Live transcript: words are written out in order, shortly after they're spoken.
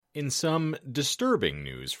In some disturbing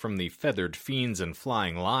news from the feathered fiends and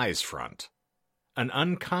flying lies front, an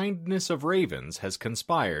unkindness of ravens has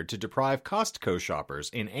conspired to deprive Costco shoppers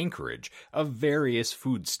in Anchorage of various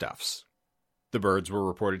foodstuffs. The birds were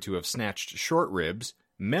reported to have snatched short ribs,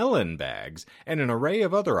 melon bags, and an array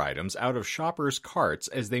of other items out of shoppers' carts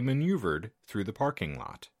as they maneuvered through the parking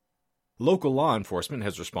lot. Local law enforcement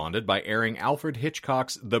has responded by airing Alfred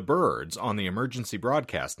Hitchcock's The Birds on the Emergency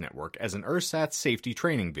Broadcast Network as an ersatz safety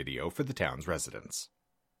training video for the town's residents.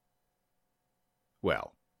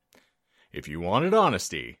 Well, if you wanted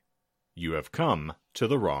honesty, you have come to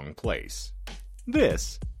the wrong place.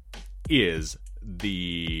 This is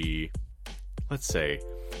the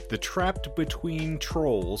Trapped Between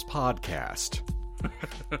Trolls podcast.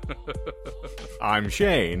 I'm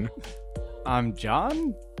Shane. I'm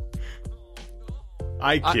John.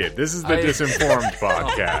 I kid. This is the Disinformed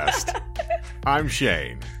podcast. I'm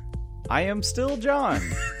Shane. I am still John.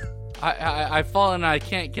 I've fallen and I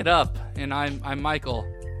can't get up, and I'm Michael.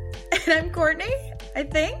 And I'm Courtney, I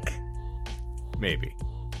think. Maybe.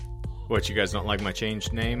 What, you guys don't like my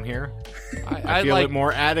changed name here? I feel like, it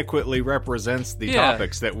more adequately represents the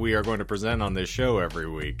topics that we are going to present on this show every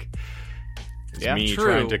week. It's me true.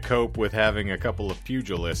 trying to cope with having a couple of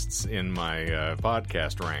pugilists in my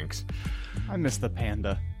podcast ranks. I miss the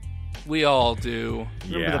panda. We all do.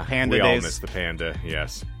 Remember the panda we days? all miss the panda,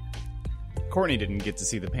 yes. Courtney didn't get to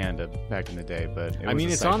see the panda back in the day, but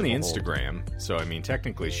it's on the Instagram, so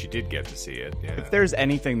technically she did get to see it. Yeah. If there's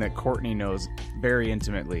anything that Courtney knows very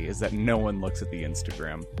intimately, is that no one looks at the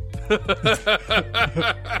Instagram.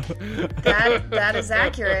 That is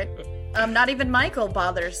accurate. Not even Michael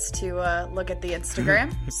bothers to look at the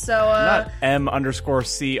Instagram. So not M_C_Clark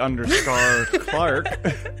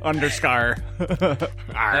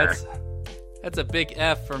 _. That's a big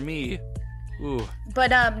F for me. Ooh. But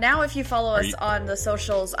now if you follow us on the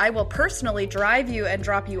socials, I will personally drive you and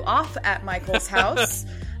drop you off at Michael's house.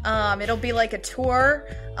 It'll be like a tour.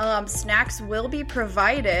 Snacks will be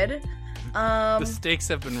provided. The stakes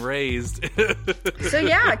have been raised. So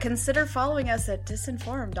yeah, consider following us at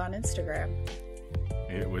Disinformed on Instagram.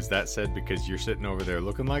 Was that said because you're sitting over there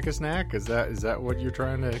looking like a snack? Is that what you're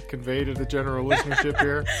trying to convey to the general listenership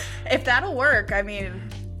here? If that'll work,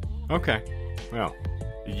 Okay. Well,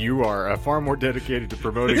 you are far more dedicated to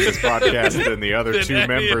promoting this podcast than the other two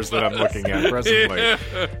members that I'm looking at presently.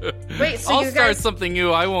 Wait, so I'll you start guys... something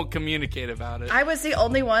new. I won't communicate about it. I was the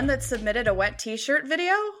only one that submitted a wet t-shirt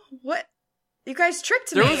video? What? You guys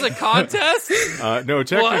tricked me. There was a contest? No,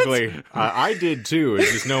 technically, I did too.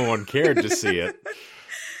 It's just no one cared to see it.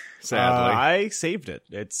 Sadly. I saved it.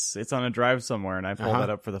 It's on a drive somewhere, and I pulled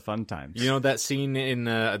that up for the fun times. You know that scene in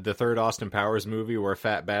the third Austin Powers movie where a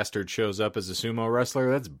fat bastard shows up as a sumo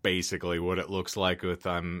wrestler? That's basically what it looks like with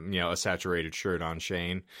a saturated shirt on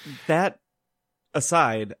Shane. That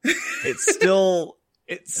aside, it still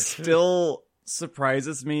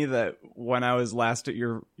surprises me that when I was last at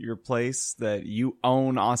your place that you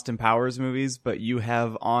own Austin Powers movies, but you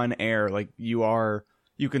have on air, like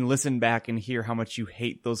you can listen back and hear how much you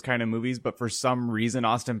hate those kind of movies, but for some reason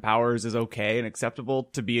Austin Powers is okay and acceptable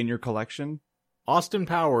to be in your collection. Austin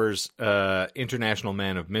Powers, International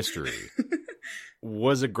Man of Mystery,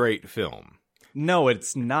 was a great film. No,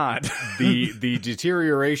 it's not. The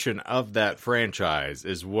deterioration of that franchise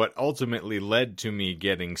is what ultimately led to me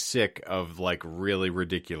getting sick of really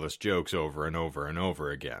ridiculous jokes over and over and over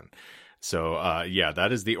again. So,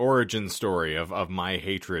 that is the origin story of my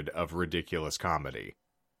hatred of ridiculous comedy.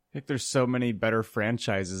 I think there's so many better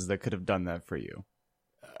franchises that could have done that for you.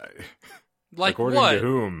 Like according what? to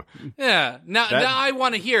whom? Yeah. Now I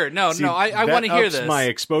want to hear. I want to hear this. My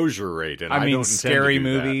exposure rate, and I don't intend Scary to do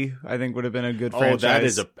Movie. that. I think would have been a good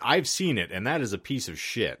franchise. I've seen it, and that is a piece of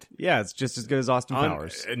shit. Yeah, it's just as good as Austin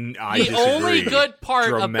Powers. The only good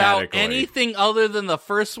part about anything other than the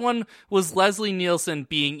first one was Leslie Nielsen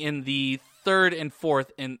being in the third and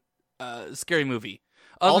fourth in Scary Movie.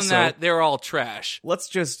 Other than that, they're all trash. Let's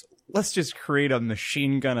just create a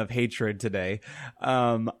machine gun of hatred today.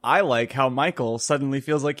 I like how Michael suddenly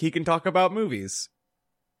feels like he can talk about movies.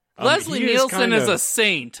 Leslie Nielsen is a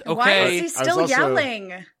saint, okay? Why is he still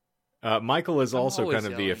yelling? Michael is also kind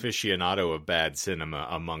of yelling. the aficionado of bad cinema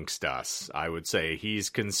amongst us. I would say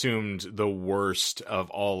he's consumed the worst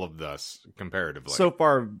of all of us comparatively. So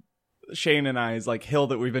far, Shane and I's hill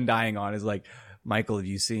that we've been dying on is Michael, have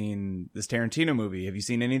you seen this Tarantino movie? Have you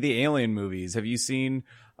seen any of the Alien movies? Have you seen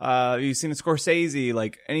you've seen a Scorsese,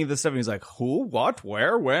 like any of this stuff. And he's like, who, what,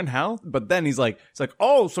 where, when, how? But then it's like,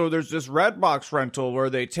 oh, so there's this Redbox rental where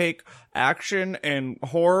they take action and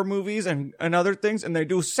horror movies and other things and they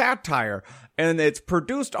do satire. And it's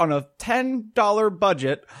produced on a $10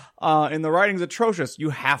 budget, and the writing's atrocious.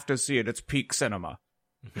 You have to see it. It's peak cinema.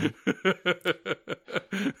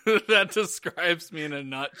 That describes me in a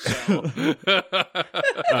nutshell.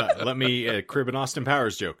 Let me crib an Austin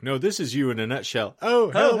Powers joke. No, this is you in a nutshell.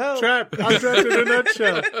 Oh, help. Trapped. I'm trapped in a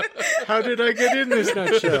nutshell. How did I get in this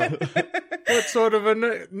nutshell? What sort of a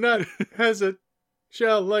nut has a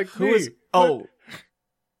shell like me?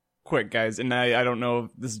 Quick, guys, and I don't know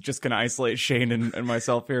if this is just going to isolate Shane and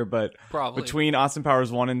myself here, but probably between Austin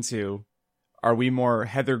Powers 1 and 2, are we more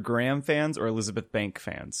Heather Graham fans or Elizabeth Bank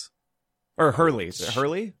fans? Or Hurley? Is it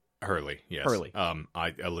Hurley? Hurley, yes. Hurley.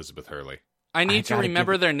 Elizabeth Hurley. I need to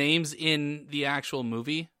remember their names in the actual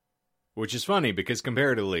movie. Which is funny because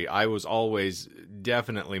comparatively, I was always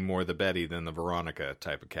definitely more the Betty than the Veronica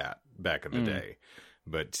type of cat back in the day.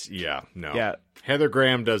 But yeah, no. Yeah. Heather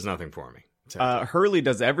Graham does nothing for me. Hurley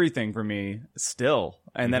does everything for me still.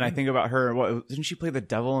 And then I think about her. Didn't she play the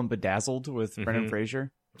devil in Bedazzled with Brendan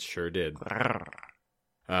Fraser? Sure did.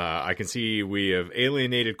 I can see we have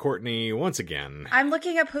alienated Courtney once again. I'm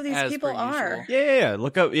looking up who these people are. Yeah.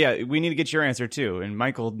 Look up. Yeah, we need to get your answer too. And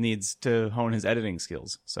Michael needs to hone his editing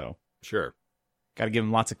skills. So sure. Got to give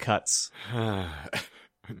him lots of cuts.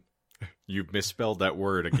 You've misspelled that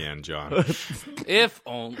word again, John. If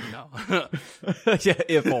only. No. Yeah,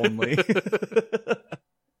 if only.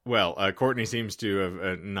 Well, Courtney seems to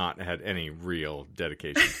have not had any real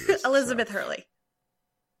dedication to this. Elizabeth Hurley.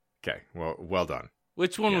 Okay, well done.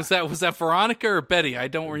 Which one was that? Was that Veronica or Betty? I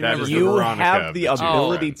don't remember. You have the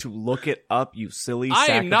ability to look it up, you silly sack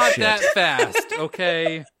I am not of shit. that fast,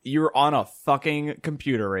 okay? You're on a fucking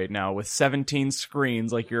computer right now with 17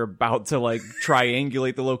 screens like you're about to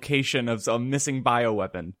triangulate the location of a missing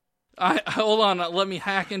bioweapon. Hold on, let me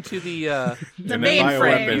hack into the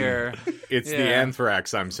mainframe here. It's the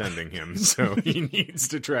anthrax I'm sending him, so he needs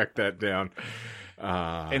to track that down.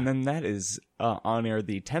 And then that is on air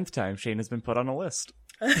the 10th time Shane has been put on a list.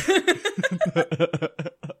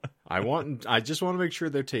 I just want to make sure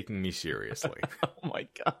they're taking me seriously. Oh my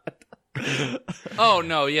god. Oh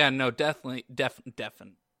no, yeah, no, definitely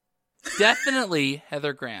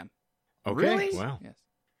Heather Graham. Okay, really? Well, yes.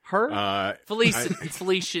 Her,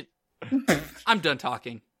 Felicia. I'm done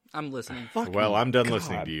talking. I'm listening. Well, I'm done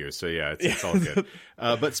listening to you, so yeah, it's all good.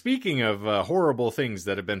 But speaking of horrible things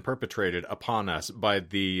that have been perpetrated upon us by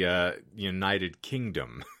the United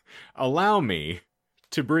Kingdom, allow me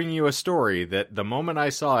to bring you a story that the moment I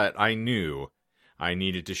saw it, I knew I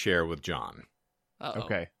needed to share with John. Uh-oh.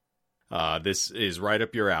 Okay. This is right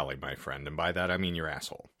up your alley, my friend, and by that I mean your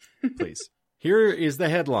asshole. Please. Here is the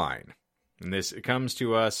headline. And this comes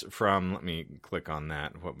to us from, let me click on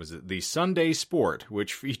that. What was it? The Sunday Sport,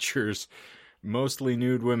 which features mostly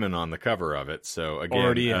nude women on the cover of it. So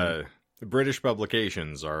again, British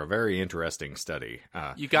publications are a very interesting study.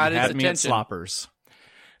 You got his attention. Sloppers.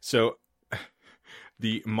 So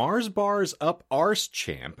the Mars Bars Up Arse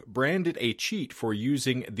champ branded a cheat for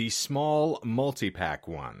using the small multi-pack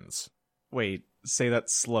ones. Wait, say that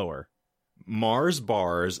slower. Mars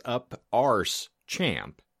Bars Up Arse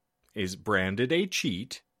champ is branded a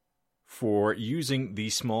cheat for using the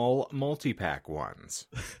small multi-pack ones.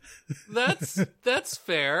 That's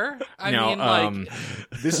fair. I mean,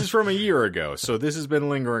 this is from a year ago, so this has been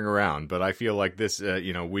lingering around, but I feel like this,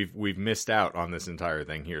 we've missed out on this entire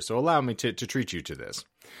thing here. So allow me to treat you to this.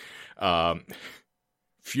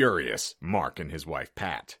 Furious Mark and his wife,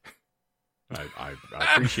 Pat. I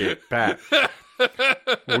appreciate Pat.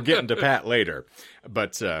 We'll get into Pat later.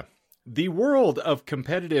 But, the world of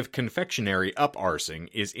competitive confectionery up-arsing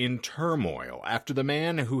is in turmoil after the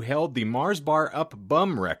man who held the Mars Bar Up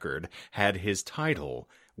Bum record had his title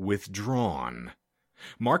withdrawn.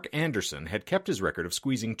 Mark Anderson had kept his record of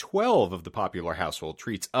squeezing 12 of the popular household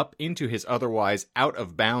treats up into his otherwise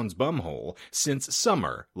out-of-bounds bumhole since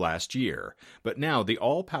summer last year. But now the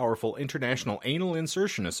all-powerful International Anal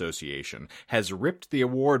Insertion Association has ripped the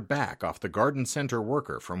award back off the garden center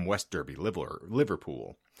worker from West Derby,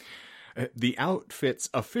 Liverpool. The outfit's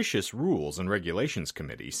Officious Rules and Regulations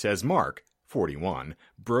Committee says Mark, 41,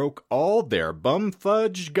 broke all their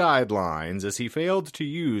bum-fudged guidelines as he failed to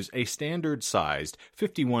use a standard-sized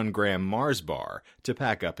 51-gram Mars bar to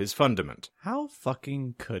pack up his fundament. How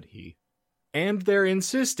fucking could he? And they're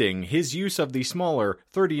insisting his use of the smaller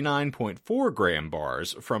 39.4-gram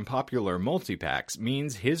bars from popular multi-packs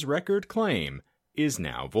means his record claim is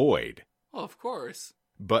now void. Well, of course.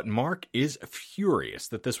 But Mark is furious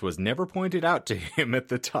that this was never pointed out to him at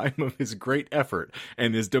the time of his great effort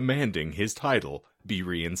and is demanding his title be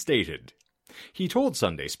reinstated. He told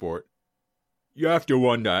Sunday Sport, "You have to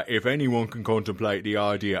wonder if anyone can contemplate the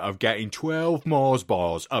idea of getting 12 Mars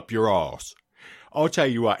bars up your arse. I'll tell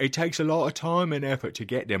you what, it takes a lot of time and effort to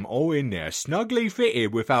get them all in there, snugly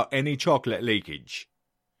fitted without any chocolate leakage.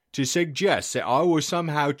 To suggest that I was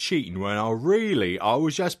somehow cheating when I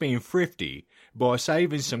was just being thrifty by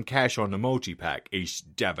saving some cash on the multi-pack is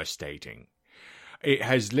devastating. It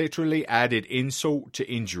has literally added insult to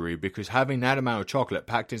injury because having that amount of chocolate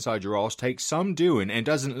packed inside your ass takes some doing and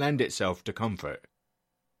doesn't lend itself to comfort."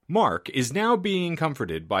 Mark is now being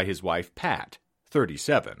comforted by his wife Pat,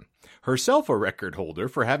 37, herself a record holder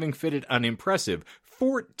for having fitted an impressive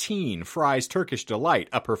 14 Fry's Turkish Delight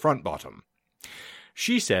up her front bottom.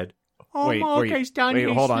 She said, Mark has done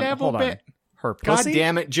his level bit. Her God pussy?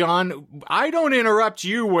 damn it, John. I don't interrupt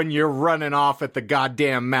you when you're running off at the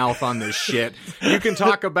goddamn mouth on this shit. You can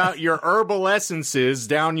talk about your herbal essences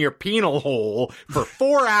down your penal hole for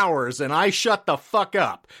 4 hours and I shut the fuck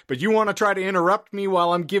up. But you want to try to interrupt me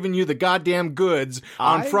while I'm giving you the goddamn goods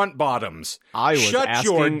on front bottoms. Shut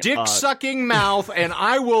your dick-sucking mouth and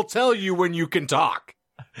I will tell you when you can talk.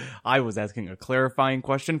 I was asking a clarifying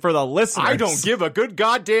question for the listeners. I don't give a good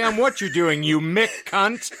goddamn what you're doing, you Mick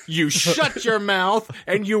cunt. You shut your mouth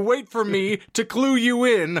and you wait for me to clue you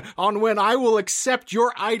in on when I will accept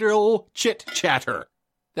your idle chit-chatter.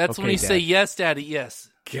 That's okay, when you say, yes, Daddy, yes.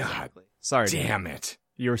 God. Exactly. Sorry. Damn it.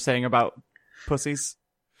 You were saying about pussies?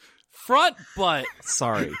 Front butt.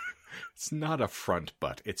 Sorry. It's not a front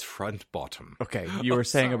butt. It's front bottom. Okay. You were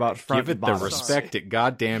saying about front Give it bottom. the respect it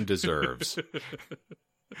goddamn deserves.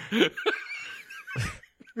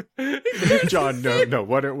 John, no.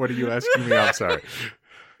 What are you asking me? I'm sorry.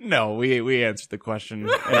 No, we answered the question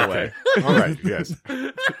anyway. Okay. All right, yes.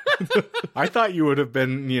 I thought you would have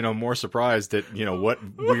been, more surprised at, what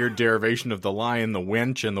weird derivation of the lion, the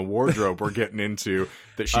wench, and the wardrobe we're getting into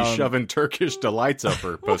that she's shoving Turkish delights up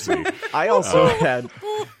her pussy. I also had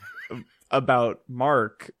about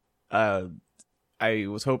Mark. I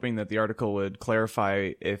was hoping that the article would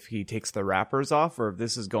clarify if he takes the wrappers off or if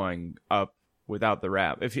this is going up without the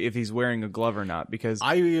wrap, if he's wearing a glove or not, because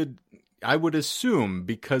I would assume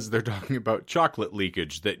because they're talking about chocolate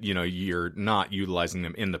leakage that, you're not utilizing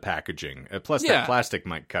them in the packaging. Plus that plastic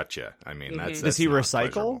might cut you. I mean, that's Does he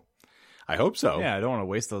recycle? I hope so. Yeah, I don't want to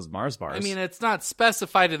waste those Mars bars. I mean, it's not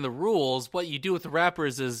specified in the rules. What you do with the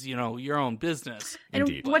wrappers is, your own business. And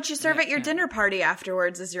Indeed. what you serve at your dinner party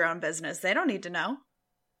afterwards is your own business. They don't need to know.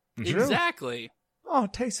 True. Exactly. Oh,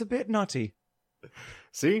 it tastes a bit nutty.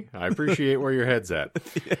 See? I appreciate where your head's at.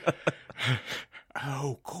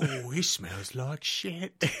 Oh, cool. He smells like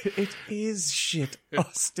shit. It is shit,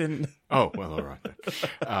 Austin. Oh, well, all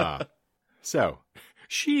right. So,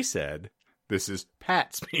 she said... This is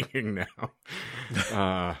Pat speaking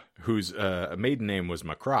now, whose maiden name was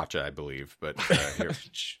Macracha, I believe. But here.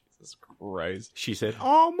 Jesus Christ. She said,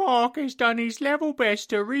 Mark has done his level best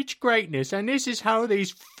to reach greatness, and this is how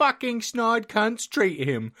these fucking snide cunts treat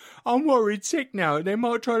him. I'm worried sick now. They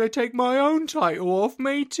might try to take my own title off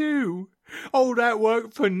me, too. All that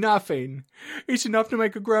work for nothing. It's enough to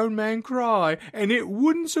make a grown man cry, and it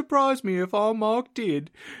wouldn't surprise me if our Mark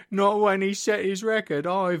did. Not when he set his record,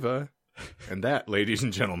 either. And that, ladies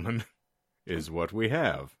and gentlemen, is what we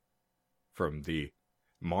have from the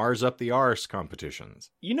Mars Up the Arse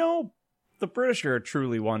competitions. The British are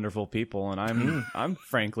truly wonderful people, and I'm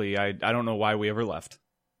frankly, I don't know why we ever left.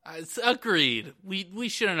 Agreed. We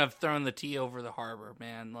shouldn't have thrown the tea over the harbor,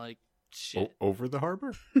 man. Like, shit. Over the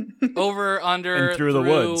harbor? Over, under, and through the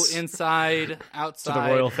woods. Inside, outside. To the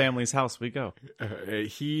royal family's house we go.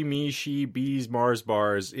 He, me, she, bees, Mars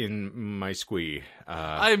bars in my squee.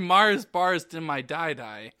 I Mars bars in my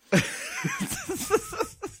die-die.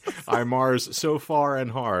 I Mars so far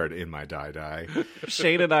and hard in my die-die.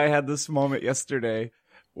 Shane and I had this moment yesterday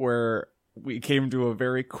where we came to a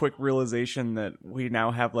very quick realization that we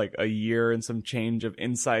now have like a year and some change of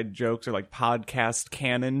inside jokes or like podcast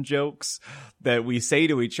canon jokes that we say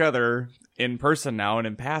to each other in person now and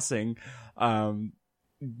in passing,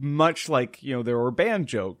 much like, there were band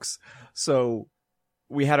jokes. So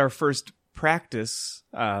we had our first practice,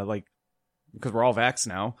 because we're all vaxxed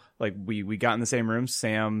now, like we got in the same room,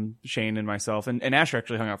 Sam, Shane, and myself, and Asher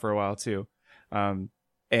actually hung out for a while too.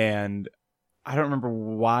 And I don't remember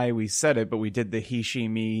why we said it, but we did the he, she,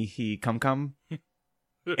 me, he, come.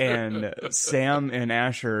 And Sam and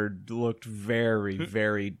Asher looked very,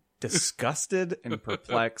 very disgusted and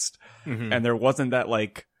perplexed. Mm-hmm. And there wasn't that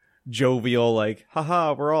like jovial, like,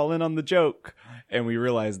 haha, we're all in on the joke. And we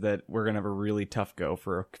realized that we're going to have a really tough go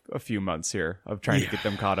for a few months here of trying to get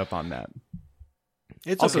them caught up on that.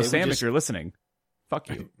 It's also, okay. Sam, if you're listening, fuck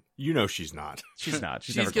you. You know she's not. She's not.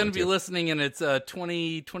 She's going to be listening, and it's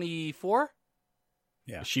 2024?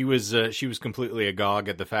 Yeah. She was completely agog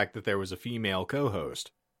at the fact that there was a female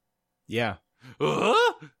co-host. Yeah.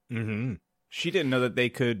 Mm-hmm. She didn't know that they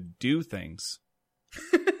could do things.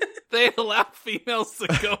 They allow females to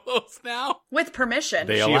co-host now? With permission.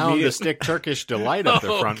 They allow them to stick Turkish delight up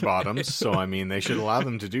their front bottoms, so I mean, they should allow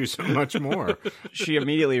them to do so much more. She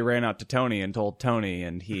immediately ran out to Tony and told Tony,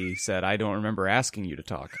 and he said, I don't remember asking you to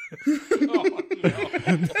talk.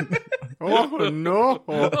 Oh, no.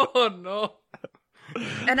 Oh, no.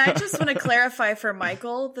 And I just want to clarify for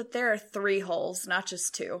Michael that there are 3 holes, not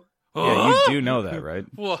just 2. Yeah, you do know that, right?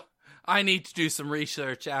 Well, I need to do some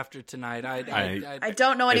research after tonight. I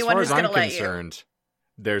don't know anyone who's going to let you.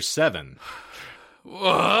 There's 7.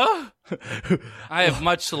 I have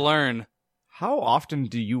much to learn. How often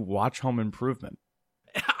do you watch Home Improvement?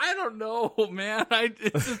 I don't know, man.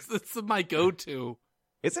 It's my go-to.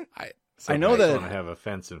 I know that I want to have a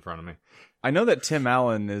fence in front of me. I know that Tim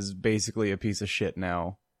Allen is basically a piece of shit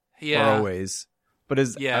now. Yeah. Always. But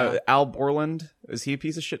is Al Borland, is he a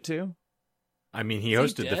piece of shit too? I mean, he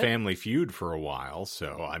hosted The Family Feud for a while,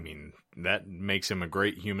 so I mean, that makes him a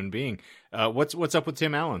great human being. What's up with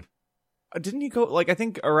Tim Allen? Didn't he go, I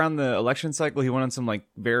think around the election cycle, he went on some,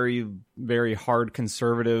 very, very hard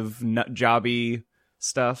conservative, nut jobby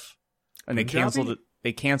stuff. And they canceled it.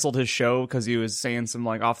 They canceled his show because he was saying some,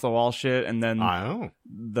 off-the-wall shit. And then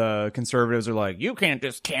the conservatives are like, you can't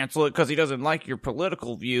just cancel it because he doesn't like your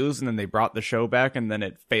political views. And then they brought the show back, and then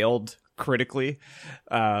it failed critically.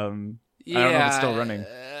 I don't know if it's still running.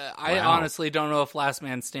 I honestly don't know if Last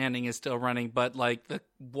Man Standing is still running, but the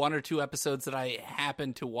 1 or 2 episodes that I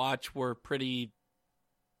happened to watch were pretty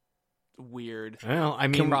weird. Well, I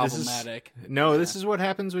mean, problematic. This is what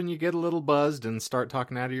happens when you get a little buzzed and start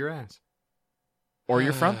talking out of your ass. Or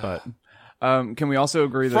your front butt. Can we also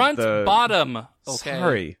agree that bottom? Okay.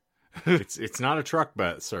 Sorry. It's not a truck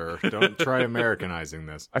butt, sir. Don't try Americanizing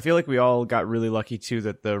this. I feel like we all got really lucky, too,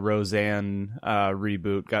 that the Roseanne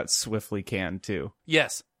reboot got swiftly canned, too.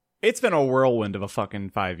 Yes. It's been a whirlwind of a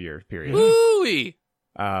fucking 5-year period. Woo-wee!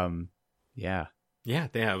 Yeah. Yeah,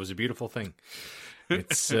 it was a beautiful thing.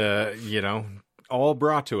 It's, all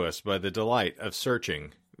brought to us by the delight of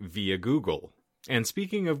searching via Google. And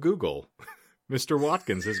speaking of Google... Mr.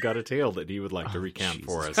 Watkins has got a tale that he would like to recount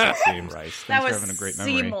for us, it seems. That was having a great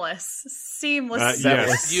seamless. Seamless. That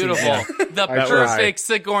was beautiful. Yeah. The perfect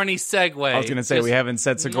Sigourney segue. I was going to say, we haven't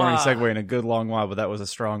said Sigourney segue in a good long while, but that was a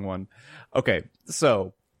strong one. Okay,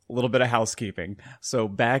 so a little bit of housekeeping. So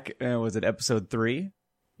back, was it episode 3?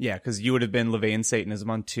 Yeah, because you would have been LaVeyan Satanism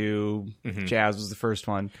on 2. Mm-hmm. Jazz was the first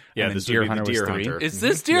one. Yeah, and this Deer would be Hunter the Deer was 3. Hunter. Is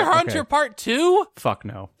this Deer Hunter Part 2? Fuck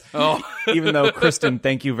no. Oh. Even though, Kristen,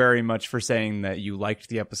 thank you very much for saying that you liked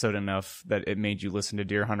the episode enough that it made you listen to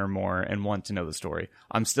Deer Hunter more and want to know the story.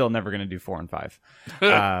 I'm still never going to do 4 and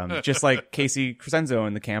 5. Just like Casey Crescenzo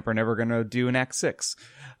and the camp are never going to do an Act 6.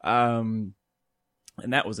 And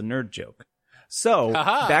that was a nerd joke. So,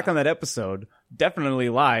 back on that episode, definitely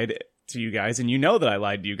lied to you guys, and you know that I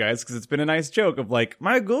lied to you guys because it's been a nice joke of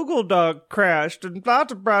my Google Doc crashed and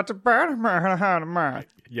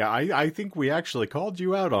yeah, I think we actually called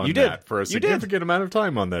you out on you did. That for a significant amount of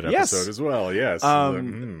time on that episode as well. Yes. I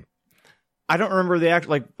don't remember the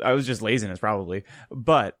actual, I was just laziness probably,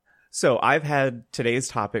 but so I've had today's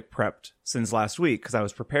topic prepped since last week because I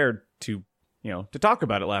was prepared to talk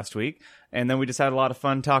about it last week, and then we just had a lot of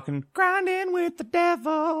fun talking grinding with the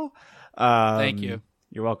devil. Thank you.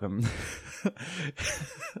 You're welcome.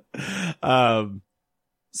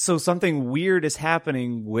 So something weird is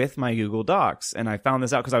happening with my Google Docs, and I found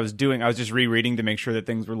this out because I was just rereading to make sure that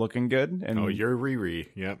things were looking good. And you're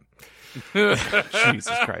yep.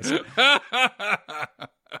 Jesus Christ.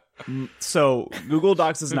 So Google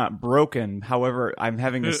Docs is not broken. However, I'm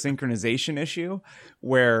having a synchronization issue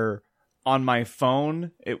where on my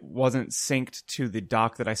phone, it wasn't synced to the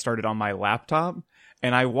doc that I started on my laptop.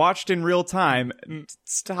 And I watched in real time.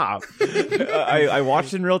 Stop. I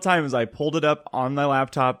watched in real time as I pulled it up on my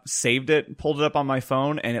laptop, saved it, pulled it up on my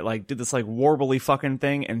phone, and it did this warbly fucking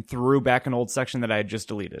thing and threw back an old section that I had just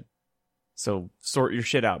deleted. So sort your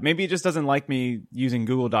shit out. Maybe it just doesn't like me using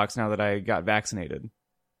Google Docs now that I got vaccinated.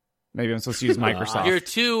 Maybe I'm supposed to use Microsoft. You're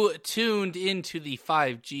too tuned into the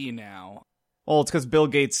 5G now. Well, it's because Bill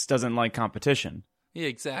Gates doesn't like competition. Yeah,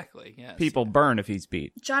 exactly. Yes. People burn if he's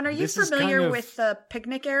beat. John, are you familiar with the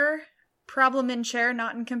picnic error? Problem in chair,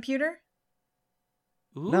 not in computer?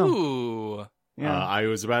 Ooh. No. Yeah. I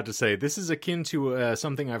was about to say, this is akin to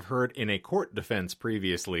something I've heard in a court defense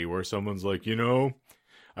previously, where someone's like,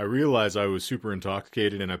 I realize I was super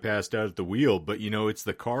intoxicated and I passed out at the wheel, but it's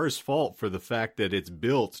the car's fault for the fact that it's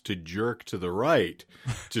built to jerk to the right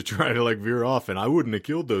to try to veer off, and I wouldn't have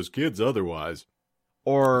killed those kids otherwise.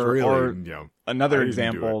 Or another I didn't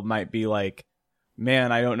example might be like,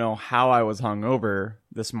 man, I don't know how I was hungover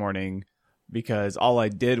this morning because all I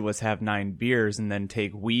did was have 9 beers and then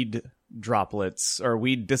take weed droplets or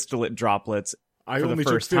weed distillate droplets. I only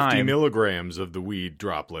took 50 milligrams of the weed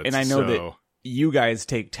droplets. And I know that you guys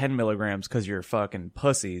take 10 milligrams because you're fucking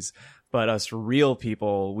pussies, but us real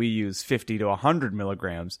people, we use 50 to 100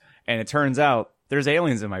 milligrams. And it turns out there's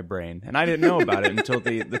aliens in my brain. And I didn't know about it until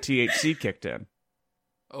the THC kicked in.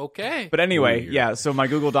 Okay. But anyway, yeah, so my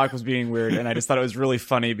Google Doc was being weird, and I just thought it was really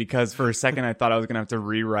funny because for a second I thought I was going to have to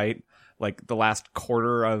rewrite the last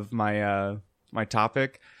quarter of my my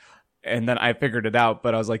topic. And then I figured it out,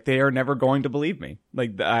 but I was like, they are never going to believe me.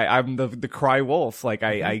 I'm the cry wolf.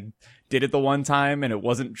 I did it the one time and it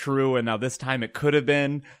wasn't true, and now this time it could have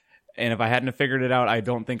been. And if I hadn't figured it out, I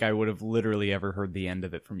don't think I would have literally ever heard the end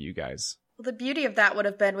of it from you guys. Well, the beauty of that would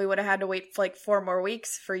have been we would have had to wait for 4 more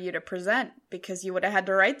weeks for you to present because you would have had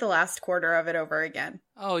to write the last quarter of it over again.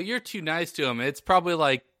 Oh, you're too nice to him. It's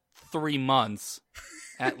probably 3 months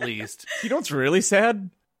at least. You know what's really sad?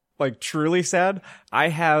 Truly sad?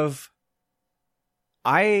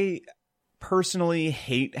 I personally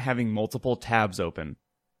hate having multiple tabs open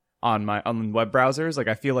on web browsers.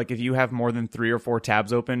 I feel like if you have more than 3 or 4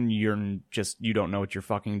 tabs open, you don't know what you're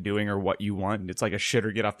fucking doing or what you want. It's like a shit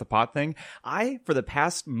or get off the pot thing. I, for the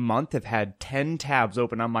past month, have had 10 tabs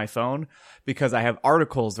open on my phone because I have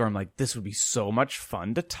articles where I'm like, this would be so much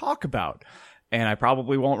fun to talk about. And I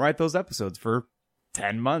probably won't write those episodes for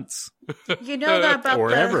 10 months. You know that about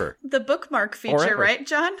Forever. the bookmark feature, right,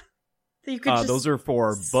 John? You could just those are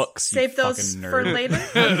for books. Save those for later.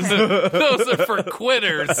 Those are for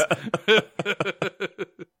quitters.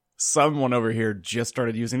 Someone over here just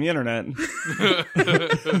started using the internet.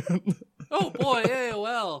 Oh boy,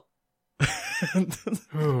 AOL.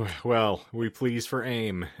 Well, we please for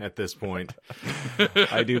AIM at this point.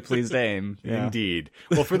 I do please to AIM. Yeah. Indeed.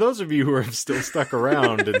 Well, for those of you who are still stuck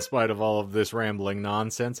around in spite of all of this rambling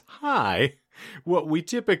nonsense, hi. What we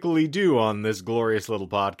typically do on this glorious little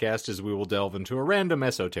podcast is we will delve into a random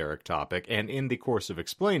esoteric topic, and in the course of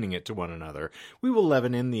explaining it to one another, we will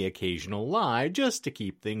leaven in the occasional lie just to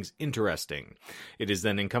keep things interesting. It is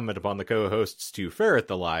then incumbent upon the co-hosts to ferret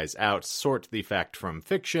the lies out, sort the fact from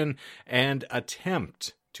fiction, and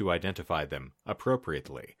attempt to identify them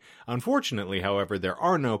appropriately. Unfortunately, however, there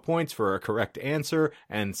are no points for a correct answer,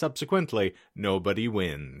 and subsequently, nobody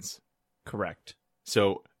wins. Correct.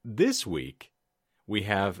 So, this week, we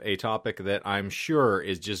have a topic that I'm sure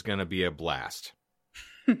is just going to be a blast.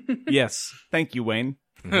 Yes. Thank you, Wayne.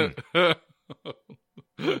 Mm-hmm.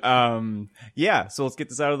 Yeah, so let's get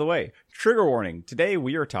this out of the way. Trigger warning. Today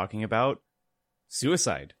we are talking about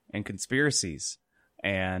suicide and conspiracies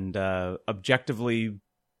and objectively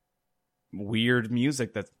weird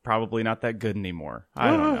music that's probably not that good anymore. I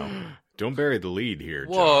don't know. Don't bury the lead here,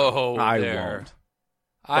 John. Whoa, I there. won't.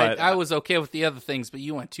 I was okay with the other things, but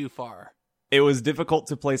you went too far. It was difficult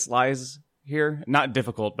to place lies here. Not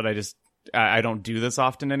difficult, but I don't do this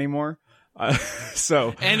often anymore.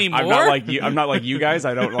 So anymore? I'm not like you guys.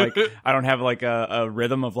 I don't have a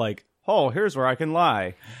rhythm of oh, here's where I can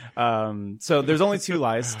lie. So there's only 2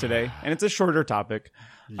 lies today, and it's a shorter topic.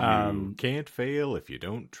 You can't fail if you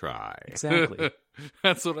don't try. Exactly.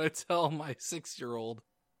 That's what I tell my 6-year-old.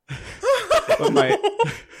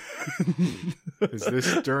 Is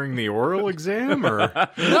this during the oral exam or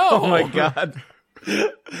no? Oh my god!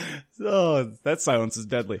 Oh, that silence is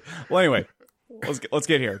deadly. Well, anyway, let's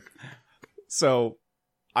get here. So,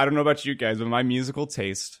 I don't know about you guys, but my musical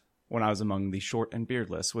taste when I was among the short and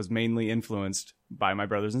beardless was mainly influenced by my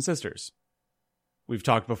brothers and sisters. We've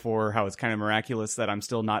talked before how it's kind of miraculous that I'm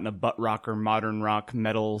still not in a butt rock or modern rock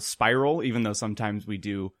metal spiral, even though sometimes we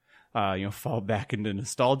do, fall back into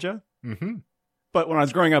nostalgia. Mm-hmm. But when I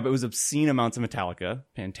was growing up, it was obscene amounts of Metallica,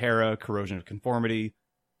 Pantera, Corrosion of Conformity.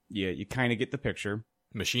 Yeah, you kind of get the picture.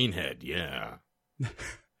 Machine Head, yeah.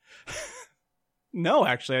 No,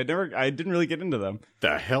 actually, I didn't really get into them.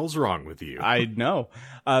 The hell's wrong with you? I know.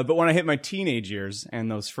 But when I hit my teenage years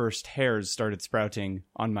and those first hairs started sprouting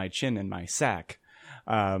on my chin and my sack,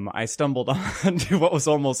 I stumbled onto what was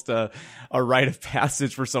almost a rite of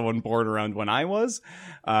passage for someone born around when I was,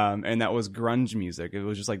 and that was grunge music. It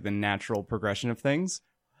was just like the natural progression of things.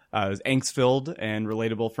 It was angst-filled and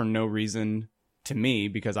relatable for no reason to me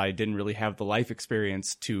because I didn't really have the life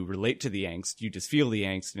experience to relate to the angst. You just feel the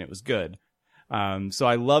angst and it was good. So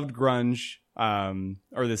I loved grunge,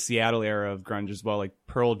 or the Seattle era of grunge as well, like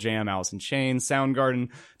Pearl Jam, Alice in Chains, Soundgarden,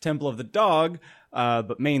 Temple of the Dog,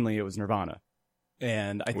 but mainly it was Nirvana.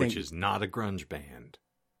 And I think which is not a grunge band.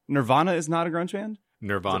 Nirvana is not a grunge band?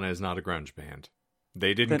 Nirvana is not a grunge band.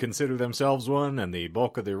 They didn't consider themselves one, and the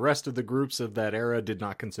bulk of the rest of the groups of that era did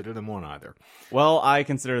not consider them one either. Well, I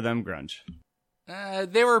consider them grunge.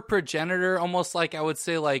 They were progenitor, almost like I would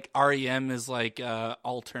say like REM is like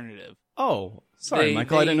alternative. Oh, sorry,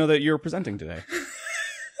 Michael. I didn't know that you were presenting today.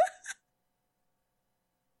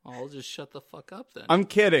 I'll just shut the fuck up then. I'm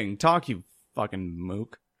kidding. Talk, you fucking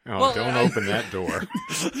mook. Oh, well, don't open that door.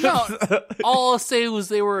 No, all I'll say was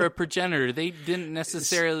they were a progenitor. They didn't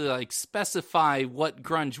necessarily like specify what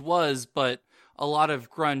grunge was, but a lot of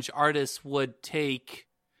grunge artists would take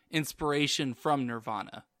inspiration from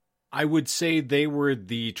Nirvana. I would say they were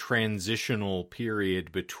the transitional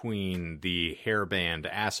period between the hairband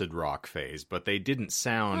acid rock phase, but they didn't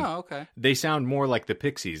sound... Oh, okay. They sound more like the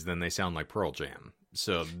Pixies than they sound like Pearl Jam.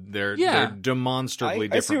 So they're demonstrably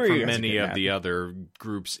different from many of the other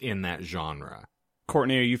groups in that genre.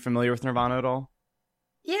 Courtney, are you familiar with Nirvana at all?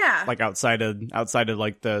 Yeah. Like outside of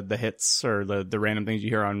like the hits or the random things you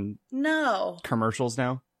hear on commercials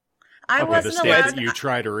now? I wasn't the allowed state that you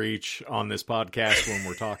try to reach on this podcast when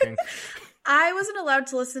we're talking. I wasn't allowed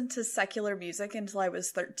to listen to secular music until I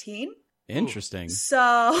was 13. Interesting.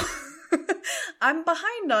 So I'm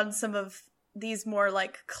behind on some of these more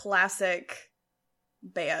like classic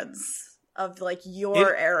bands of like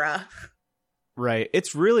your era. Right.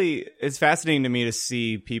 It's fascinating to me to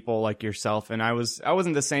see people like yourself, and I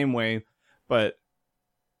wasn't the same way, but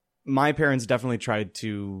my parents definitely tried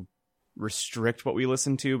to restrict what we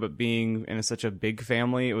listened to, but being in such a big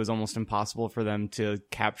family, it was almost impossible for them to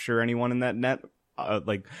capture anyone in that net,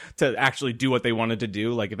 like to actually do what they wanted to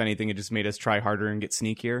do. Like if anything, it just made us try harder and get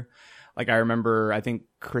sneakier. Like I remember, I think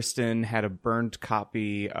Kristen had a burned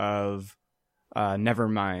copy of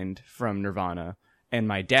Nevermind from Nirvana, and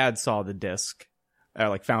my dad saw the disc,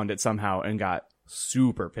 found it somehow and got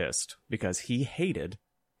super pissed because he hated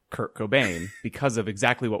Kurt Cobain because of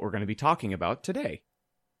exactly what we're going to be talking about today.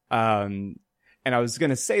 And I was going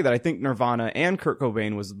to say that I think Nirvana and Kurt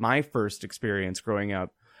Cobain was my first experience growing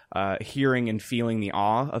up, hearing and feeling the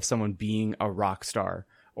awe of someone being a rock star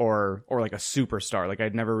or like a superstar. Like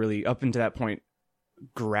I'd never really up until that point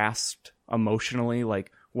grasped emotionally,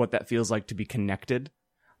 like what that feels like to be connected,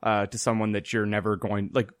 to someone that you're never going,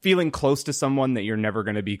 like feeling close to someone that you're never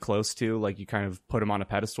going to be close to. Like you kind of put them on a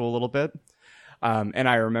pedestal a little bit. And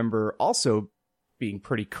I remember also being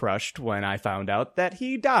pretty crushed when I found out that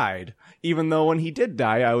he died, even though when he did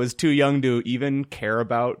die, I was too young to even care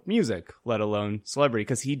about music, let alone celebrity,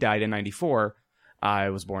 because he died in 94. I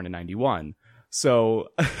was born in 91. So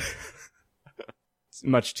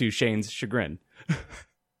much to Shane's chagrin.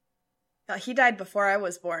 He died before I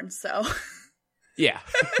was born, so. Yeah.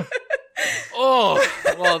 Oh,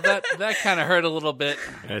 well, that kind of hurt a little bit.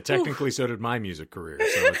 Technically, so did my music career,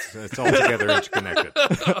 so it's all together interconnected.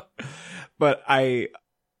 But I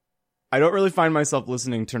don't really find myself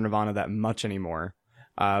listening to Nirvana that much anymore.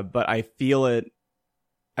 But I feel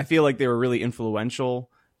like they were really influential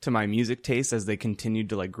to my music taste as they continued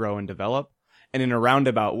to like grow and develop. And in a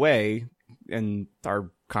roundabout way, and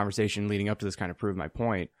our conversation leading up to this kind of proved my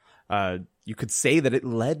point, you could say that it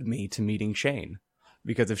led me to meeting Shane.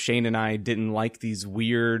 Because if Shane and I didn't like these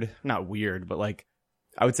not weird, but like,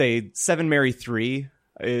 I would say 7 Mary 3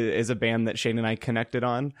 is a band that Shane and I connected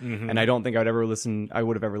on. Mm-hmm. And I don't think I would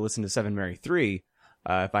have ever listened to 7 Mary 3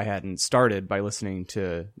 if I hadn't started by listening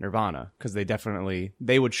to Nirvana. Because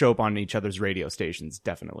they would show up on each other's radio stations,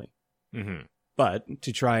 definitely. Mm-hmm. But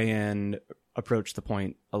to try and approach the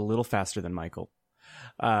point a little faster than Michael,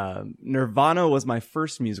 Nirvana was my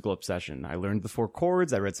first musical obsession. I learned the 4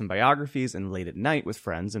 chords, I read some biographies, and late at night with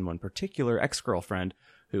friends and one particular ex-girlfriend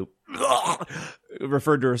who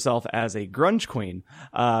referred to herself as a grunge queen,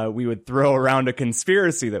 we would throw around a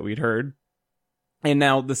conspiracy that we'd heard. And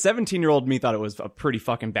now the 17-year-old me thought it was a pretty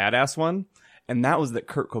fucking badass one, and that was that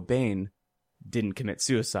Kurt Cobain didn't commit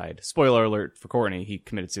suicide. Spoiler alert for Courtney, he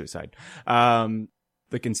committed suicide.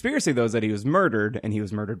 The conspiracy, though, is that he was murdered, and he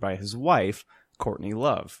was murdered by his wife, Courtney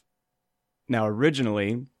Love. Now,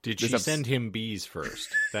 originally... Did she send him bees first?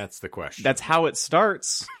 That's the question. That's how it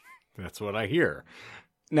starts. That's what I hear.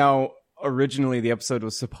 Now, originally, the episode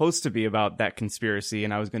was supposed to be about that conspiracy,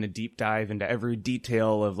 and I was going to deep dive into every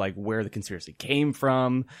detail of like where the conspiracy came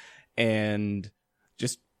from, and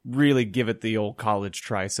just really give it the old college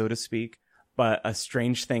try, so to speak. But a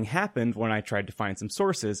strange thing happened when I tried to find some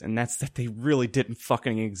sources, and that's that they really didn't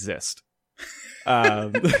fucking exist.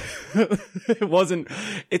 It wasn't.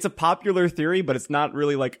 It's a popular theory, but it's not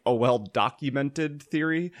really like a well documented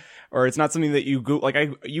theory, or it's not something that you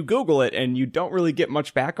you Google it and you don't really get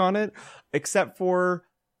much back on it, except for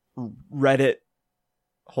Reddit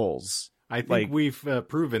holes. I think we've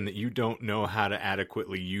proven that you don't know how to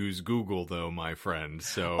adequately use Google, though, my friend.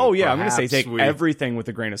 So, I'm going to say take everything with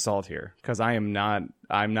a grain of salt here, because I'm not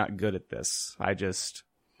good at this. I just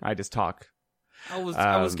talk. I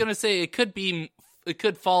was going to say it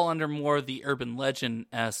could fall under more the urban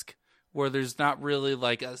legend-esque, where there's not really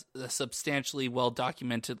like a substantially well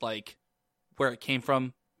documented like where it came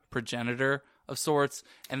from, progenitor of sorts,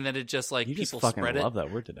 and then it just like you people just fucking spread it. love that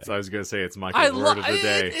word today. So I was going to say it's Michael's word of the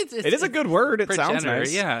day. It is a good word. It sounds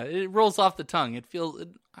nice. Yeah, it rolls off the tongue. It feels.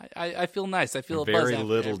 I feel nice. I feel very buzz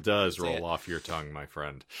little does roll off your tongue, my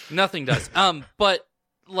friend. Nothing does. But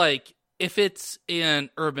like if it's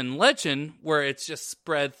an urban legend where it's just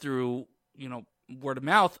spread through, word of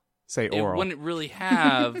mouth, say oral, it wouldn't really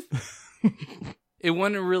have. It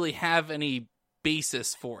wouldn't really have any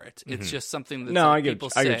basis for it. It's just something that people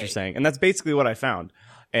say. I get what you're saying. And that's basically what I found.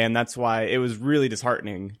 And that's why it was really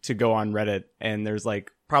disheartening to go on Reddit, and there's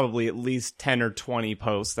like probably at least 10 or 20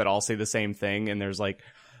 posts that all say the same thing, and there's like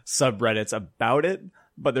subreddits about it,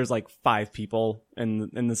 but there's like 5 people in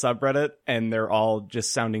the subreddit, and they're all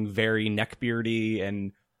just sounding very neckbeardy,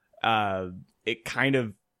 and it kind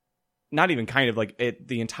of, not even kind of, like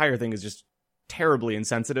the entire thing is just terribly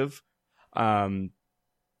insensitive. And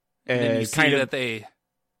then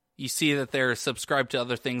you see that they're subscribed to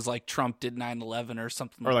other things like Trump did 9/11 or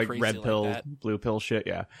something, or like crazy red pill, like that. blue pill shit.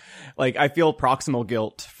 Yeah, like I feel proximal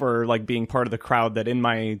guilt for like being part of the crowd that in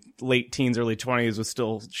my late teens, early 20s was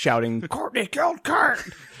still shouting "Courtney killed Kurt."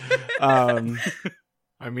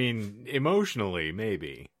 I mean, emotionally,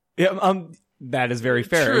 maybe. Yeah, that is very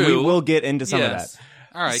fair. True. We will get into some of that.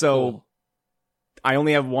 All right, so cool. I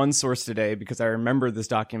only have one source today because I remember this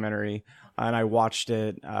documentary and I watched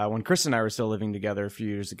it when Chris and I were still living together a few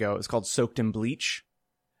years ago. It was called Soaked in Bleach.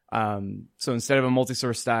 So instead of a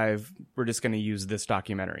multi-source dive, we're just going to use this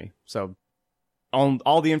documentary. So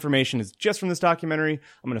all the information is just from this documentary.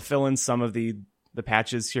 I'm going to fill in some of the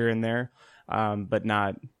patches here and there, but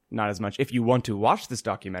not as much. If you want to watch this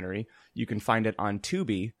documentary, you can find it on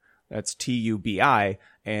Tubi. That's TUBI,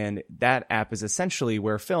 and that app is essentially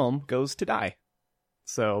where film goes to die.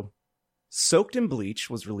 So, Soaked in Bleach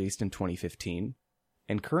was released in 2015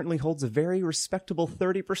 and currently holds a very respectable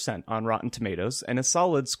 30% on Rotten Tomatoes and a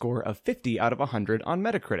solid score of 50 out of 100 on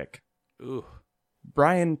Metacritic. Ooh.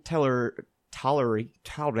 Brian T.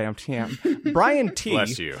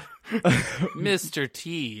 Bless you. Mr.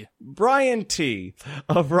 T. Brian T.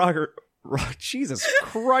 of Roger... Jesus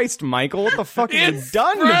Christ, Michael, what the fuck have you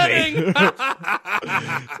done to me?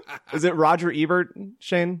 Is it Roger Ebert,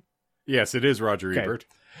 Shane? Yes, it is Roger Ebert.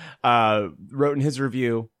 Wrote in his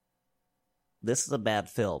review, "This is a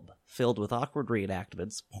bad film, filled with awkward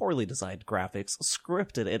reenactments, poorly designed graphics,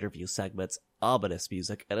 scripted interview segments, ominous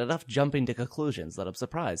music, and enough jumping to conclusions that I'm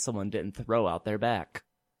surprised someone didn't throw out their back."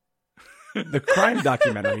 The crime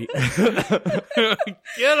documentary.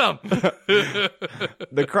 Get him!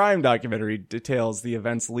 The crime documentary details the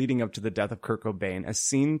events leading up to the death of Kurt Cobain as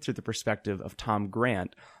seen through the perspective of Tom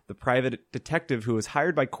Grant, the private detective who was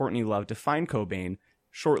hired by Courtney Love to find Cobain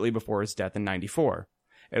shortly before his death in '94.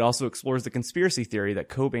 It also explores the conspiracy theory that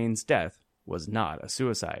Cobain's death was not a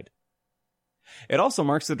suicide. It also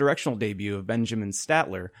marks the directional debut of Benjamin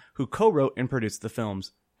Statler, who co-wrote and produced the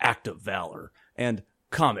films Act of Valor and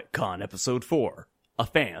Comic-Con Episode 4, A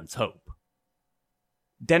Fan's Hope.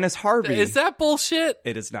 Dennis Harvey... Is that bullshit?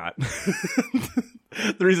 It is not.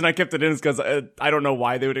 The reason I kept it in is because I don't know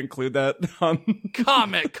why they would include that.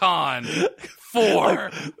 Comic-Con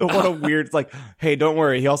 4. What a weird... Like, hey, don't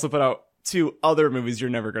worry. He also put out 2 other movies you're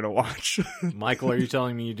never going to watch. Michael, are you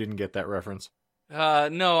telling me you didn't get that reference?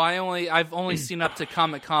 No, I've only seen up to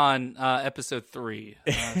Comic-Con Episode 3.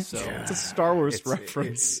 So it's a Star Wars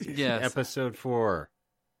reference. Yes. Episode 4.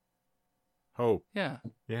 Hope. Yeah.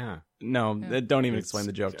 No, don't even explain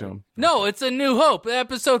the joke to him. No, it's A New Hope.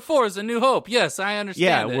 Episode 4 is A New Hope. Yes, I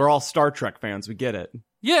understand. Yeah, we're all Star Trek fans. We get it.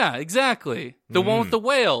 Yeah, exactly. The one with the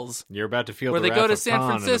whales. You're about to feel where the they go to of San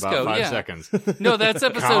Khan Francisco. In about 5 yeah. seconds. No, that's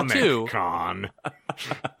episode 2. Con.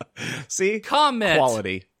 See? Comment.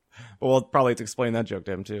 Quality. Well, we'll probably have to explain that joke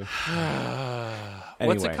to him, too.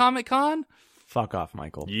 What's a Comic-Con? Fuck off,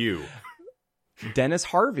 Michael. You. Dennis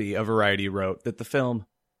Harvey of Variety wrote that the film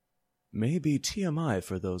may be TMI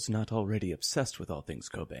for those not already obsessed with all things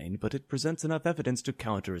Cobain, but it presents enough evidence to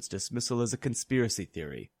counter its dismissal as a conspiracy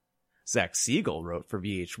theory. Zach Siegel wrote for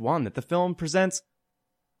VH1 that the film presents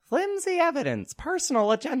Flimsy evidence, personal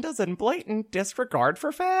agendas, and blatant disregard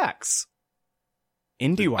for facts.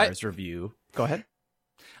 IndieWire's review. Go ahead.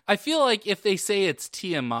 I feel like if they say it's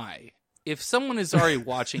TMI, if someone is already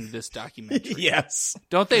watching this documentary, yes,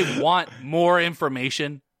 don't they want more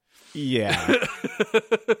information? Yeah.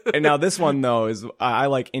 And now this one, though, is I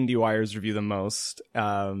like IndieWire's review the most.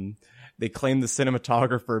 They claim the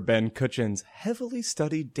cinematographer Ben Kuchin's heavily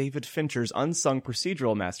studied David Fincher's unsung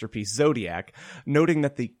procedural masterpiece Zodiac, noting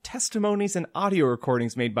that the testimonies and audio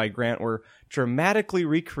recordings made by Grant were dramatically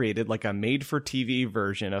recreated like a made-for-TV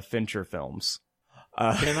version of Fincher films.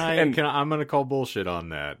 I'm going to call bullshit on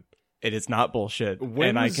that. It is not bullshit.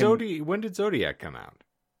 When did Zodiac come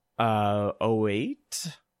out?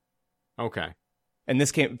 08? Okay. And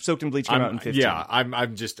this Soaked in Bleach came out in 15. Yeah, I'm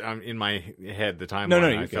in my head, the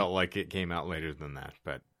timeline, I felt like it came out later than that.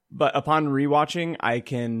 But upon rewatching, I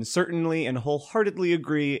can certainly and wholeheartedly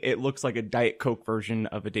agree it looks like a Diet Coke version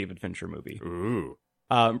of a David Fincher movie. Ooh.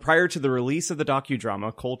 Prior to the release of the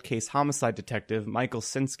docudrama, cold case homicide detective Michael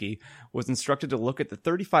Sinsky was instructed to look at the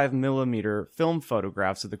 35mm film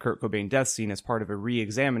photographs of the Kurt Cobain death scene as part of a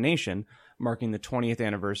re-examination marking the 20th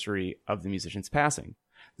anniversary of the musician's passing.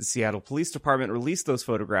 The Seattle Police Department released those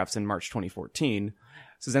photographs in March 2014.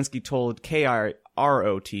 Szynski told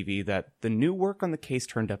KIRO-TV that the new work on the case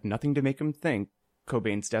turned up nothing to make him think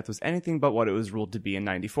Cobain's death was anything but what it was ruled to be in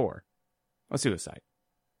 '94, a suicide.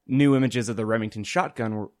 New images of the Remington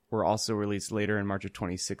shotgun were also released later in March of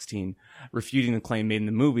 2016, refuting the claim made in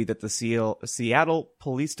the movie that the Seattle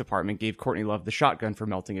Police Department gave Courtney Love the shotgun for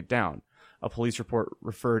melting it down. A police report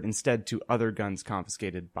referred instead to other guns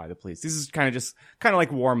confiscated by the police. This is kind of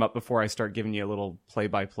like warm up before I start giving you a little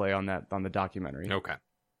play-by-play on the documentary. Okay.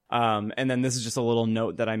 And then this is just a little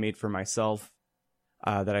note that I made for myself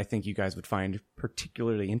that I think you guys would find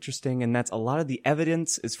particularly interesting, and that's a lot of the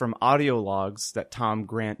evidence is from audio logs that Tom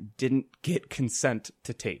Grant didn't get consent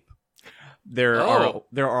to tape. There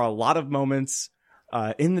are a lot of moments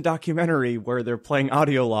in the documentary where they're playing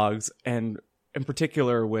audio logs, and in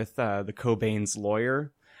particular with the Cobain's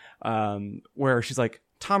lawyer, where she's like,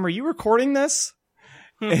 "Tom, are you recording this?"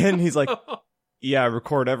 And he's like, "Yeah, I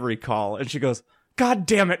record every call." And she goes, "God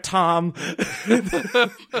damn it, Tom." It's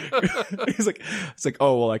like,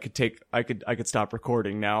 "Oh, well, I could stop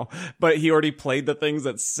recording now." But he already played the things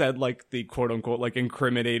that said like the quote unquote like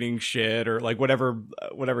incriminating shit or like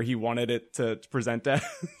whatever he wanted it to present as.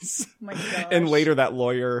 Oh my gosh. And later that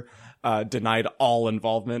lawyer denied all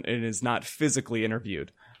involvement and is not physically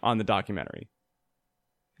interviewed on the documentary.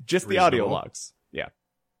 Just the audio logs. Yeah.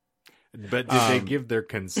 But did they give their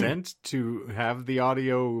consent to have the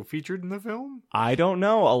audio featured in the film? I don't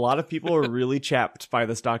know. A lot of people are really chapped by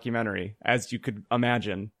this documentary, as you could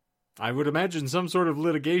imagine. I would imagine some sort of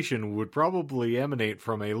litigation would probably emanate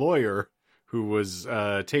from a lawyer who was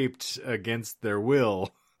taped against their will.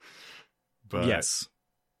 But, yes.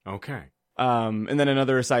 Okay. And then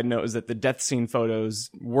another side note is that the death scene photos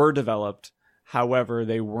were developed. However,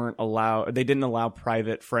 they didn't allow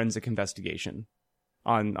private forensic investigation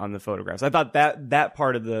on the photographs. I thought that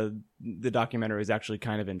part of the documentary is actually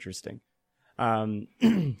kind of interesting.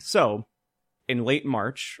 So, in late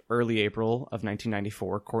March, early April of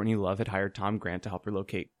 1994, Courtney Love had hired Tom Grant to help her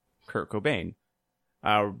locate Kurt Cobain.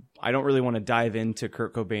 I don't really want to dive into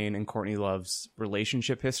Kurt Cobain and Courtney Love's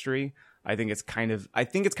relationship history. I think it's kind of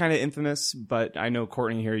infamous, but I know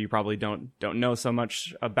Courtney here, you probably don't know so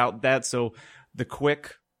much about that. So the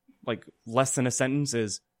quick, like less than a sentence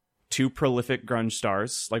is: two prolific grunge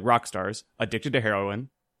stars, like rock stars, addicted to heroin,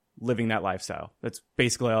 living that lifestyle. That's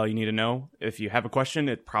basically all you need to know. If you have a question,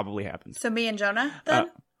 it probably happened. So me and Jonah,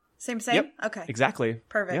 then? Same? Yep, okay. Exactly.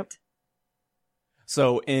 Perfect. Yep.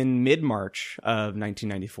 So in mid-March of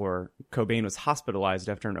 1994, Cobain was hospitalized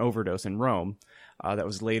after an overdose in Rome. That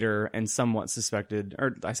was later and somewhat suspected,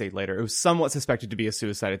 or I say later, it was somewhat suspected to be a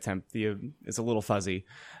suicide attempt. It's a little fuzzy.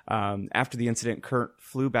 After the incident, Kurt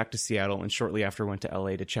flew back to Seattle and shortly after went to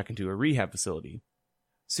LA to check into a rehab facility.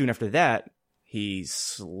 Soon after that, he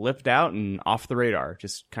slipped out and off the radar,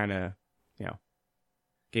 just kind of,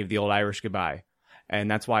 gave the old Irish goodbye. And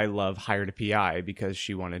that's why Love hired a PI, because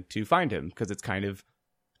she wanted to find him, because it's kind of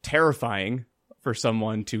terrifying for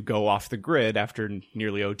someone to go off the grid after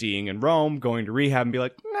nearly ODing in Rome, going to rehab and be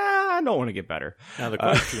like, nah, I don't want to get better. Now the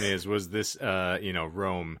question is, was this,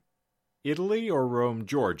 Rome, Italy or Rome,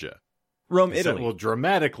 Georgia? Rome, Italy. That will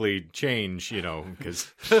dramatically change, because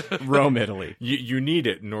Rome, Italy. You need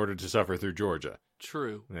it in order to suffer through Georgia.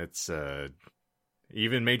 True. That's,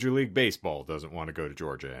 even Major League Baseball doesn't want to go to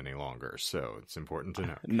Georgia any longer, so it's important to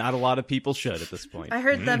know. Not a lot of people should at this point. I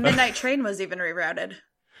heard the midnight train was even rerouted.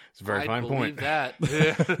 It's a very fine point. That.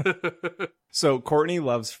 So Courtney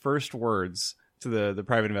Love's first words to the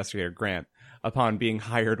private investigator, Grant, upon being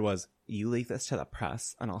hired was, "You leak this to the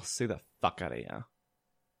press and I'll sue the fuck out of you."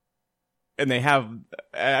 And they have,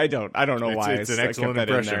 I don't know why. It's an excellent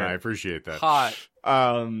impression. I appreciate that. Hot.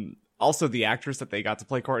 Also, the actress that they got to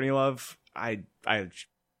play Courtney Love, I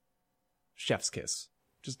chef's kiss.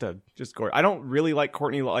 Just gorgeous. I don't really like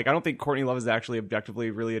Courtney. Like, I don't think Courtney Love is actually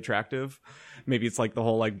objectively really attractive. Maybe it's like the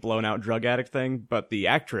whole like blown out drug addict thing. But the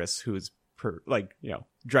actress who's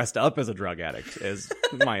dressed up as a drug addict is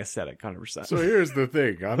my aesthetic, 100%. So here's the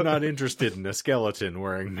thing: I'm not interested in a skeleton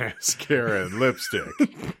wearing mascara and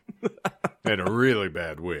lipstick and a really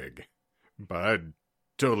bad wig, but I'd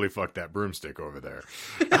totally fuck that broomstick over there.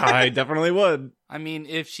 I definitely would. I mean,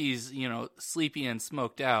 if she's sleepy and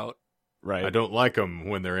smoked out. Right. I don't like them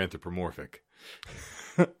when they're anthropomorphic.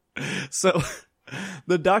 So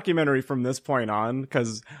the documentary from this point on,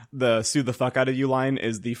 because the "sue the fuck out of you" line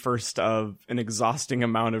is the first of an exhausting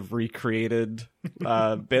amount of recreated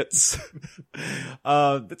bits.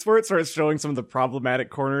 That's where it starts showing some of the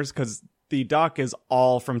problematic corners, because the doc is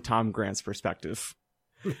all from Tom Grant's perspective.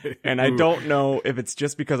 And I don't know if it's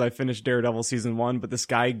just because I finished Daredevil season 1, but this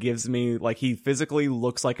guy gives me, like, he physically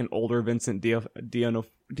looks like an older Vincent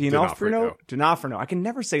D'Onofrio. I can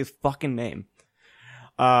never say his fucking name.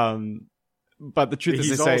 But the truth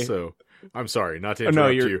is, also, I'm sorry, not to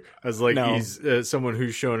interrupt you. I was like, he's someone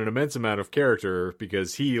who's shown an immense amount of character,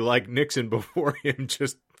 because he, like Nixon before him,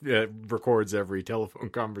 just records every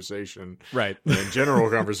telephone conversation. Right. And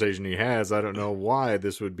general conversation he has. I don't know why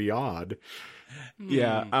this would be odd.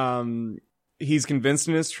 Yeah, he's convinced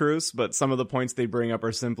in his truths, but some of the points they bring up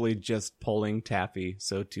are simply just pulling taffy,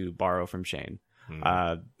 so to borrow from Shane.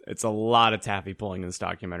 It's a lot of taffy pulling in this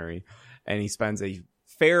documentary, and he spends a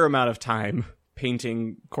fair amount of time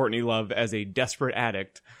painting Courtney Love as a desperate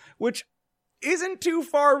addict, which isn't too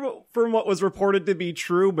far from what was reported to be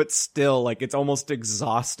true, but still, like, it's almost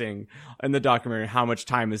exhausting in the documentary how much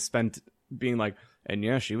time is spent being like, and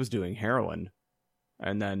yeah, she was doing heroin.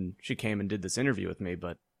 And then she came and did this interview with me,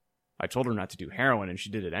 but I told her not to do heroin, and she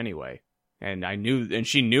did it anyway. And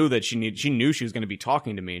she knew that she knew she was going to be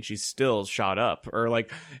talking to me, and she still shot up,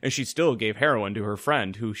 and she still gave heroin to her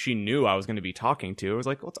friend who she knew I was going to be talking to. It was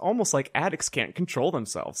like, well, it's almost like addicts can't control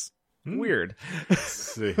themselves. Weird.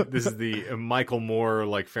 This is the Michael Moore,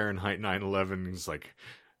 like Fahrenheit 9/11. He's like,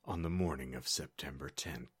 on the morning of September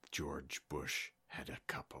 10th, George Bush had a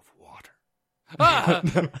cup of water.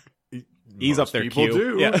 He's up there, people Q.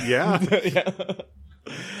 Do. Yeah.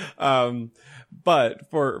 But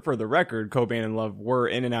for the record, Cobain and Love were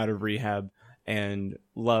in and out of rehab, and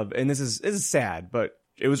Love, and this is sad, but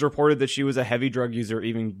it was reported that she was a heavy drug user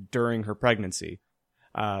even during her pregnancy.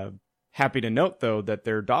 Happy to note, though, that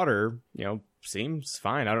their daughter, seems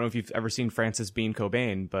fine. I don't know if you've ever seen Frances Bean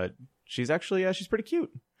Cobain, but she's actually she's pretty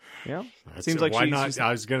cute. Yeah, seems like why not?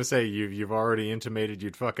 I was gonna say you've already intimated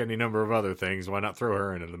you'd fuck any number of other things. Why not throw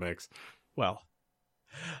her into the mix? Well,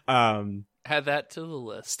 add that to the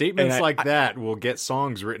list. Statements like that will get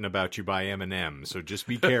songs written about you by Eminem, so just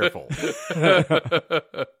be careful.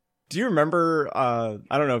 Do you remember? I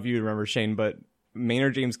don't know if you remember, Shane, but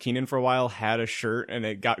Maynard James Keenan for a while had a shirt, and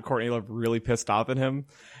it got Courtney Love really pissed off at him.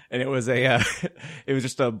 And it was it was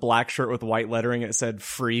just a black shirt with white lettering. It said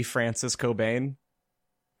 "Free Francis Cobain."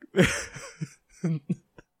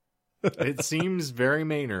 It seems very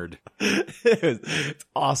Maynard. It's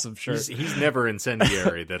awesome shirt. He's never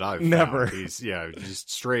incendiary that I've never found. He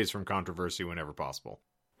just strays from controversy whenever possible.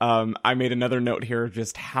 I made another note here of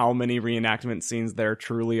just how many reenactment scenes there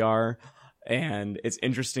truly are, and it's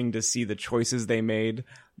interesting to see the choices they made,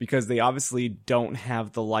 because they obviously don't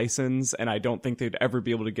have the license, and I don't think they'd ever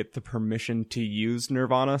be able to get the permission to use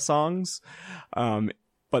Nirvana songs.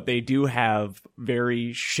 But they do have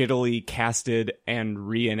very shittily casted and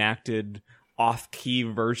reenacted off-key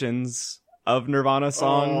versions of Nirvana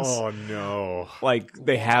songs. Oh, no. Like,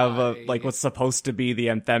 they have what's supposed to be the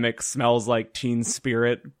anthemic "Smells Like Teen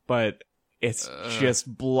Spirit," but it's just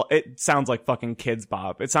it sounds like fucking Kids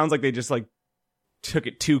Bop. It sounds like they just, like, took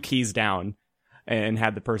it 2 keys down and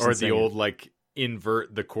had the person sing the it. old, like,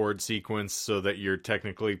 invert the chord sequence so that you're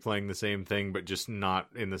technically playing the same thing, but just not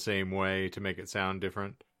in the same way to make it sound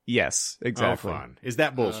different. Yes, exactly. Oh, fun. Is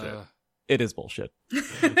that bullshit? It is bullshit.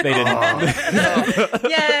 They didn't.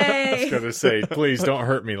 Yay! I was gonna say, please don't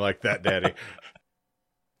hurt me like that, Daddy.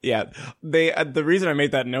 Yeah, the reason I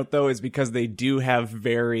made that note, though, is because they do have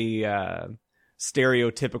very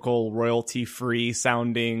stereotypical royalty-free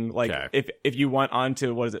sounding. Like, if you went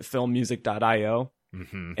onto filmmusic.io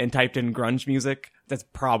and typed in grunge music, that's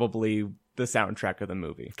probably the soundtrack of the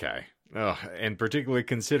movie. Okay. And particularly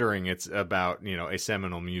considering it's about, a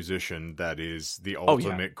seminal musician that is the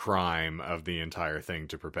ultimate crime of the entire thing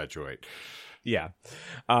to perpetuate. Yeah.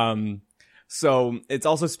 So it's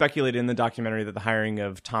also speculated in the documentary that the hiring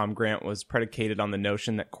of Tom Grant was predicated on the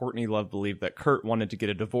notion that Courtney Love believed that Kurt wanted to get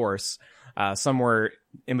a divorce somewhere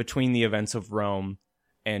in between the events of Rome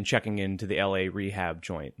and checking into the LA rehab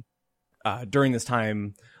joint. During this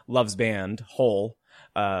time, Love's band, Hole,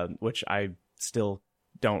 which I still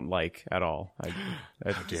don't like at all.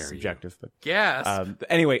 It's subjective, but yes.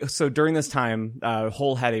 Anyway, so during this time,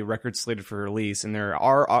 Hole had a record slated for release, and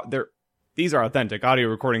these are authentic audio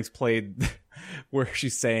recordings played where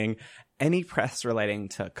she's saying any press relating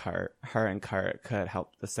to her and Kurt could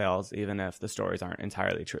help the sales, even if the stories aren't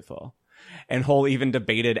entirely truthful. And Hole even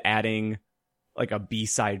debated adding like a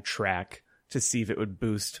B-side track to see if it would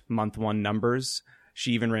boost month one numbers.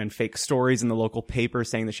 She even ran fake stories in the local paper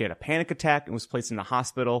saying that she had a panic attack and was placed in the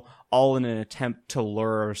hospital, all in an attempt to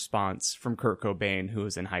lure a response from Kurt Cobain, who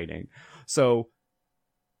was in hiding. So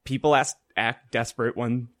people act desperate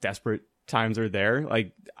when desperate times are there.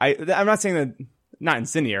 Like, I'm not saying that, not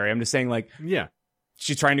incendiary. I'm just saying, like, yeah,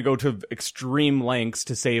 she's trying to go to extreme lengths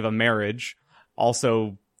to save a marriage.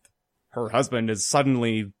 Also, her husband is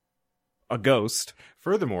suddenly a ghost.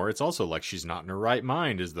 Furthermore, it's also like she's not in her right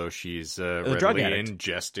mind, as though she's readily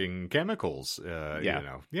ingesting chemicals.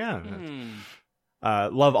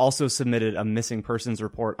 Love also submitted a missing persons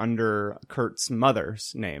report under Kurt's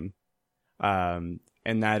mother's name. And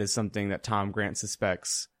that is something that Tom Grant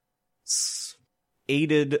suspects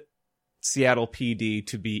aided Seattle PD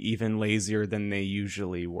to be even lazier than they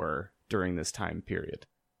usually were during this time period.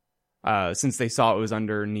 Since they saw it was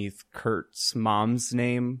underneath Kurt's mom's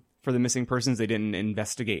name for the missing persons, they didn't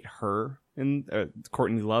investigate her in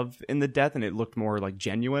Courtney Love in the death, and it looked more like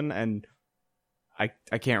genuine. And I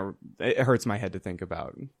can't. It hurts my head to think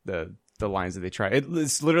about the lines that they try.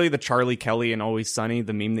 It's literally the Charlie Kelly and Always Sunny,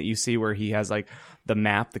 the meme that you see where he has like the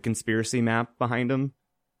map, the conspiracy map behind him.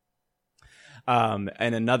 And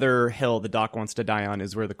another hill the doc wants to die on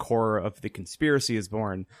is where the core of the conspiracy is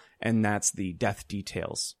born, and that's the death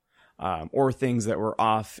details. Or things that were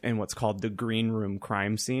off in what's called the green room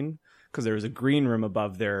crime scene, because there was a green room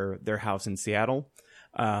above their house in Seattle,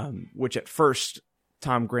 which at first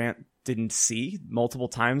Tom Grant didn't see multiple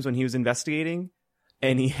times when he was investigating.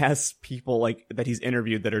 And he has people like that he's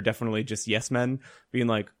interviewed that are definitely just yes men being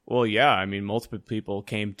like, well, yeah, I mean, multiple people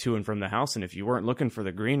came to and from the house, and if you weren't looking for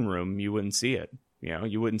the green room, you wouldn't see it.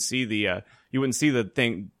 You wouldn't see the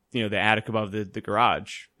thing, the attic above the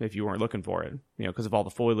garage if you weren't looking for it, because of all the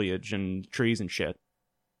foliage and trees and shit.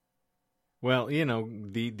 Well,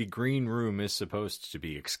 the green room is supposed to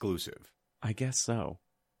be exclusive. I guess so.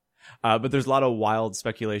 But there's a lot of wild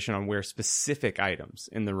speculation on where specific items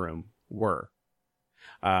in the room were.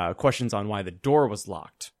 Questions on why the door was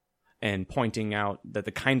locked, and pointing out that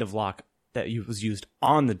the kind of lock that was used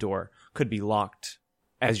on the door could be locked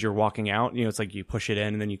as you're walking out. It's like you push it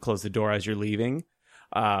in and then you close the door as you're leaving.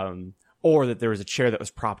 Or that there was a chair that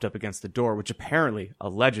was propped up against the door, which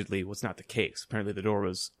allegedly was not the case. Apparently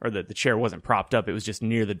the chair wasn't propped up. It was just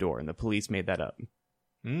near the door, and the police made that up.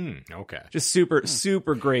 Okay. Just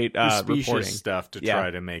super great specious reporting stuff to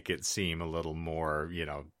try to make it seem a little more,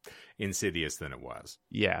 insidious than it was.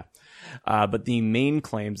 Yeah. But the main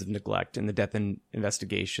claims of neglect in the death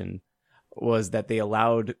investigation was that they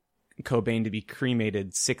allowed Cobain to be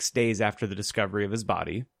cremated 6 days after the discovery of his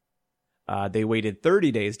body. They waited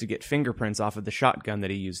 30 days to get fingerprints off of the shotgun that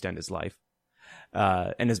he used to end his life.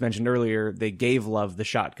 And as mentioned earlier, they gave Love the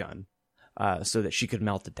shotgun so that she could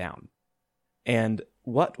melt it down. And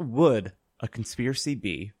what would a conspiracy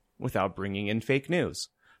be without bringing in fake news?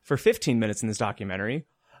 For 15 minutes in this documentary,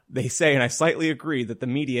 they say, and I slightly agree, that the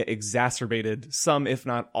media exacerbated some, if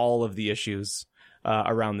not all, of the issues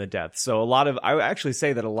around the death. So I would actually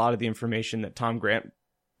say that a lot of the information that Tom Grant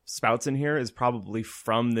spouts in here is probably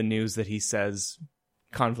from the news that he says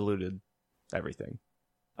convoluted everything.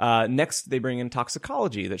 Next, they bring in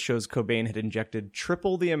toxicology that shows Cobain had injected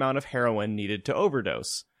triple the amount of heroin needed to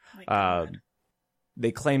overdose.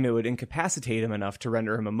 They claim it would incapacitate him enough to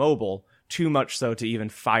render him immobile, too much so to even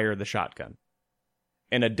fire the shotgun.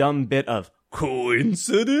 In a dumb bit of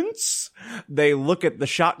coincidence, they look at the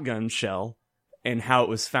shotgun shell and how it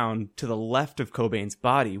was found to the left of Cobain's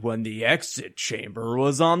body when the exit chamber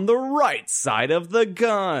was on the right side of the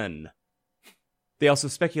gun. They also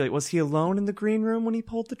speculate, was he alone in the green room when he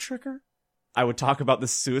pulled the trigger? I would talk about the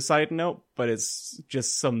suicide note, but it's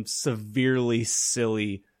just some severely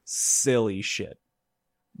silly shit.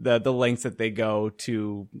 the lengths that they go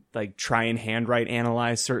to like try and handwrite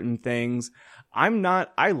analyze certain things.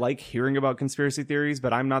 I like hearing about conspiracy theories,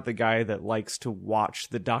 but I'm not the guy that likes to watch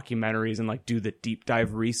the documentaries and like do the deep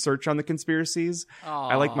dive research on the conspiracies.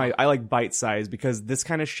 I like bite size, because this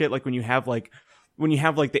kind of shit, like when you have like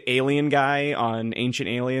the alien guy on Ancient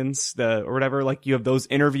Aliens, or whatever, like you have those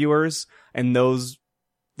interviewers and those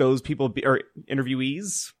people or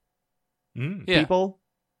interviewees, people.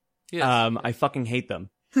 Yes. I fucking hate them.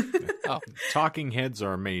 Talking heads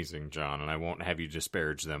are amazing, John, and I won't have you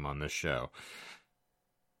disparage them on this show.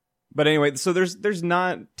 But anyway, so there's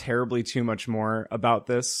not terribly too much more about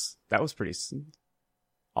this. That was pretty.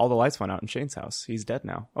 All the lights went out in Shane's house. He's dead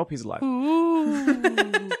now. Oh, he's alive.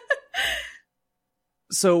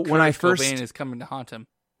 So when I first Cobain is coming to haunt him.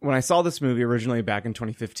 When I saw this movie originally back in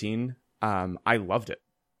 2015, I loved it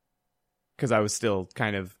because I was still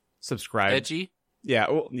kind of subscribed. Edgy.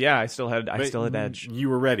 Yeah, well, yeah. I still had edge. You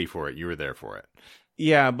were ready for it. You were there for it.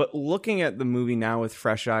 Yeah, but looking at the movie now with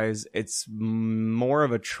fresh eyes, it's more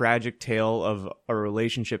of a tragic tale of a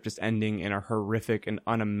relationship just ending in a horrific and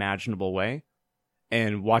unimaginable way.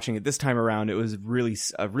 And watching it this time around, it was really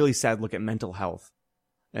a really sad look at mental health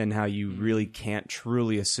and how you really can't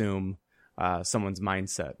truly assume someone's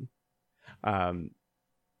mindset.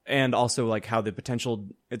 And also like how the potential,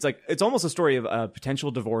 it's almost a story of a potential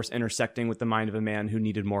divorce intersecting with the mind of a man who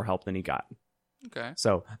needed more help than he got. Okay.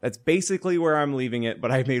 So that's basically where I'm leaving it,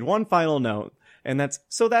 but I made one final note, and that's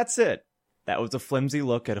it. That was a flimsy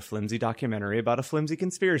look at a flimsy documentary about a flimsy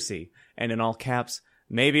conspiracy. And in all caps,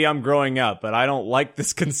 maybe I'm growing up, but I don't like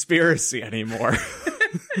this conspiracy anymore.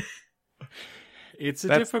 It's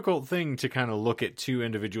a difficult thing to kind of look at two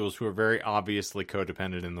individuals who are very obviously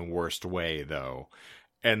codependent in the worst way, though,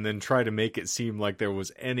 and then try to make it seem like there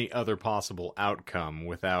was any other possible outcome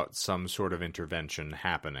without some sort of intervention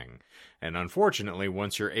happening. And unfortunately,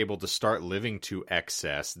 once you're able to start living to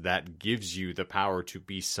excess, that gives you the power to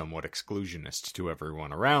be somewhat exclusionist to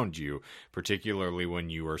everyone around you, particularly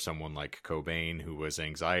when you are someone like Cobain, who was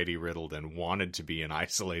anxiety-riddled and wanted to be an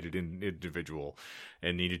isolated individual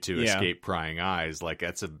and needed to escape prying eyes. Like,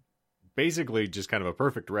 that's basically just kind of a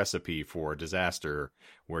perfect recipe for disaster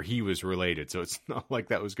where he was related. So it's not like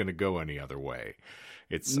that was going to go any other way.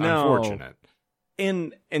 It's unfortunate.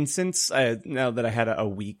 And since now that I had a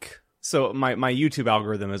week, so my YouTube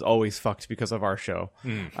algorithm is always fucked because of our show,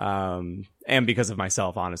 and because of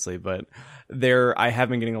myself, honestly. But I have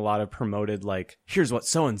been getting a lot of promoted, like, here's what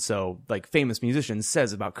so-and-so, like, famous musician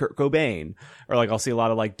says about Kurt Cobain. Or, like, I'll see a lot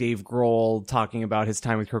of, like, Dave Grohl talking about his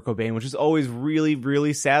time with Kurt Cobain, which is always really,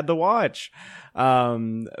 really sad to watch.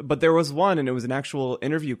 But there was one, and it was an actual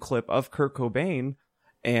interview clip of Kurt Cobain,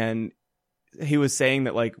 and he was saying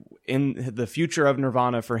that, like, in the future of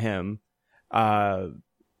Nirvana for him,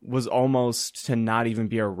 was almost to not even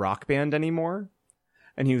be a rock band anymore.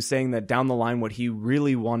 And he was saying that down the line, what he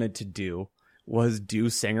really wanted to do was do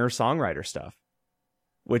singer-songwriter stuff.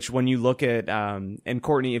 Which when you look at, and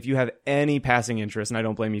Courtney, if you have any passing interest, and I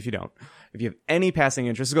don't blame you if you don't, if you have any passing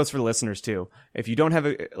interest, it goes for the listeners too. If you don't have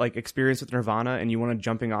experience with Nirvana and you want a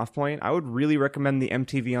jumping off point, I would really recommend the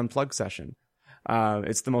MTV Unplugged session.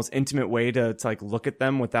 It's the most intimate way to like look at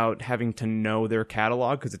them without having to know their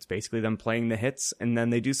catalog, because it's basically them playing the hits and then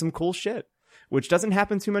they do some cool shit, which doesn't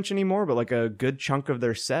happen too much anymore. But like a good chunk of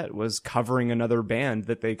their set was covering another band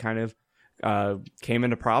that they kind of came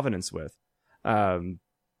into provenance with.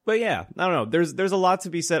 But yeah, I don't know. There's a lot to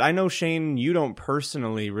be said. I know, Shane, you don't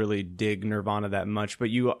personally really dig Nirvana that much, but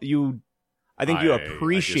I think you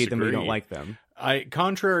appreciate them, but you don't like them.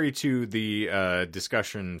 Contrary to the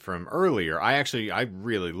discussion from earlier, I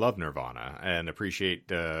really love Nirvana and appreciate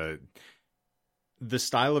the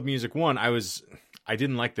style of music. One, I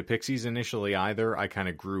didn't like the Pixies initially either. I kind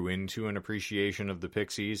of grew into an appreciation of the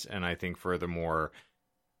Pixies, and I think furthermore,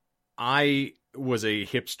 I was a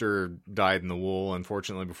hipster dyed in the wool,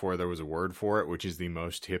 unfortunately, before there was a word for it, which is the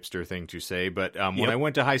most hipster thing to say. But when I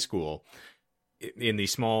went to high school in the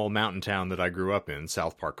small mountain town that I grew up in,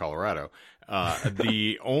 South Park, Colorado,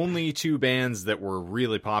 the only two bands that were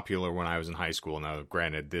really popular when I was in high school, now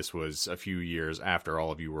granted, this was a few years after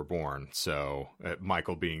all of you were born, so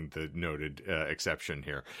Michael being the noted exception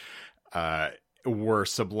here, were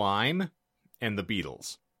Sublime and the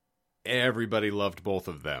Beatles. Everybody loved both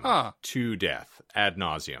of them to death, ad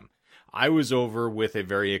nauseum. I was over with a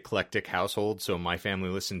very eclectic household, so my family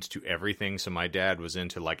listened to everything. So my dad was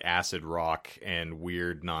into like acid rock and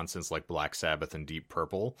weird nonsense like Black Sabbath and Deep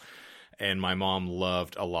Purple. And my mom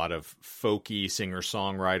loved a lot of folky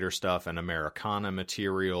singer-songwriter stuff and Americana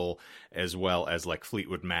material, as well as like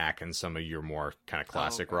Fleetwood Mac and some of your more kind of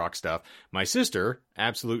classic rock stuff. My sister,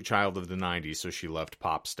 absolute child of the 90s, so she loved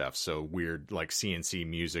pop stuff. So weird like CNC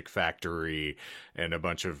Music Factory and a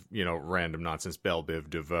bunch of, random nonsense, Belle Biv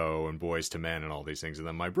DeVoe and Boys to Men and all these things. And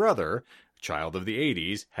then my brother, child of the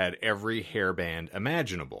 80s, had every hairband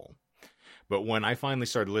imaginable. But when I finally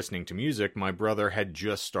started listening to music, my brother had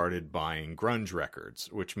just started buying grunge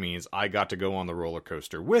records, which means I got to go on the roller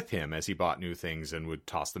coaster with him as he bought new things and would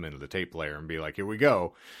toss them into the tape player and be like, here we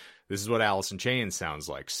go. This is what Alice in Chains sounds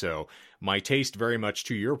like. So my taste, very much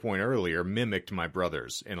to your point earlier, mimicked my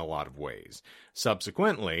brother's in a lot of ways.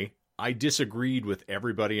 Subsequently, I disagreed with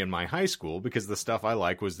everybody in my high school because the stuff I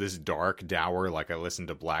like was this dark, dour, like I listened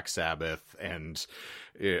to Black Sabbath and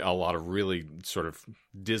a lot of really sort of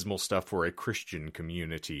dismal stuff for a Christian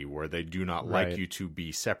community where they do not like you to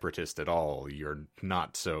be separatist at all. You're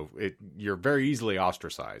not, you're very easily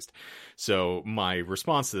ostracized. So my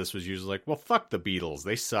response to this was usually like, well, fuck the Beatles.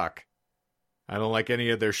 They suck. I don't like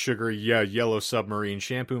any of their sugary, yellow submarine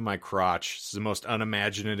shampoo my crotch. It's the most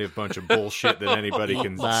unimaginative bunch of bullshit that anybody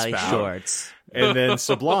can my spout. Shorts. And then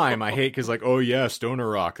Sublime, I hate because like, oh yeah, stoner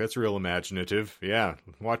rock. That's real imaginative. Yeah,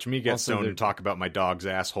 watch me get stoned and talk about my dog's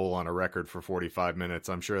asshole on a record for 45 minutes.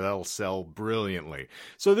 I'm sure that'll sell brilliantly.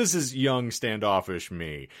 So this is young, standoffish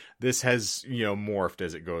me. This has, morphed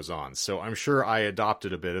as it goes on. So I'm sure I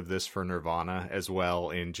adopted a bit of this for Nirvana as well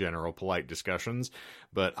in general polite discussions.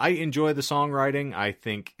 But I enjoy the songwriting. I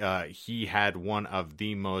think he had one of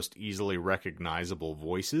the most easily recognizable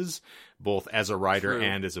voices, both as a writer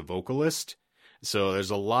and as a vocalist. So there's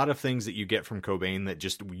a lot of things that you get from Cobain that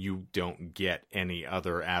just you don't get any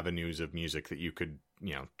other avenues of music that you could,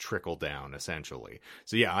 trickle down, essentially.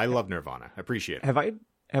 So yeah, I love Nirvana. I appreciate it.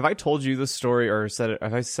 Have I told you the story or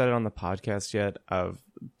have I said it on the podcast yet of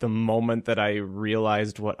the moment that I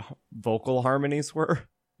realized what vocal harmonies were?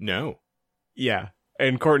 No. Yeah.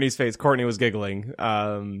 And Courtney's face, Courtney was giggling.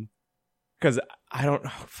 Because was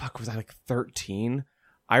I like 13?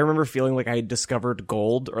 I remember feeling like I had discovered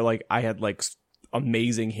gold or like I had like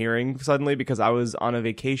amazing hearing suddenly because I was on a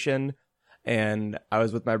vacation and I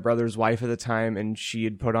was with my brother's wife at the time and she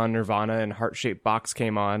had put on Nirvana and Heart-Shaped Box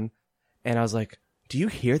came on. And I was like, do you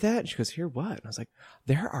hear that? And she goes, hear what? And I was like,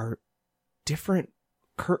 there are different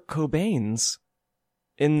Kurt Cobains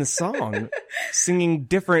in the song singing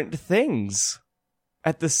different things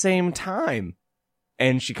at the same time.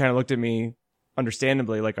 And she kind of looked at me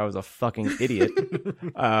understandably like I was a fucking idiot.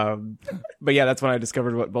 But yeah, that's when I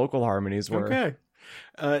discovered what vocal harmonies were. Okay.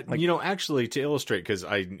 Actually, to illustrate, because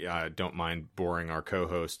I don't mind boring our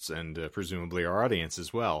co-hosts and presumably our audience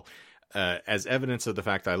as well, as evidence of the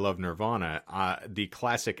fact I love Nirvana, the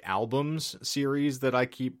classic albums series that I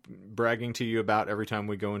keep bragging to you about every time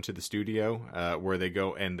we go into the studio, where they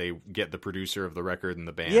go and they get the producer of the record and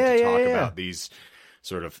the band to talk about these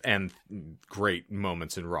sort of and great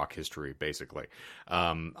moments in rock history, basically.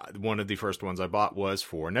 One of the first ones I bought was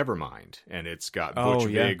for Nevermind, and it's got Butch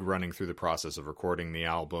Vig running through the process of recording the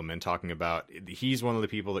album and talking about, he's one of the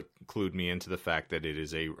people that clued me into the fact that it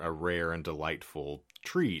is a rare and delightful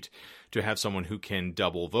treat to have someone who can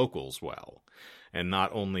double vocals well. And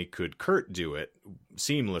not only could Kurt do it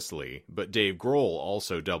seamlessly, but Dave Grohl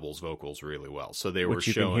also doubles vocals really well. So they were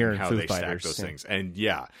showing how they stack those things. And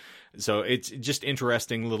so it's just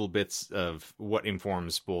interesting little bits of what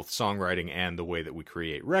informs both songwriting and the way that we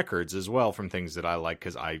create records as well from things that I like,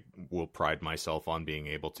 because I will pride myself on being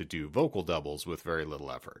able to do vocal doubles with very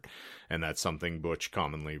little effort. And that's something Butch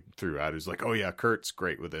commonly threw out. Is like, oh yeah, Kurt's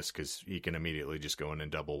great with this because he can immediately just go in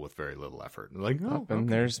and double with very little effort. And like, and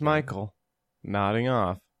there's Michael nodding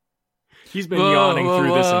off. He's been yawning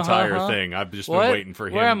through this entire thing. I've just been waiting for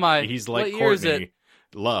him. Where am I? He's like Courtney.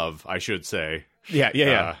 Love, I should say.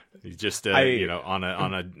 Yeah. Just on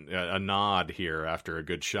a nod here after a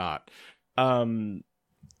good shot.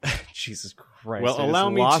 Jesus Christ! Well, allow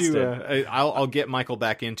me to. I'll get Michael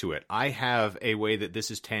back into it. I have a way that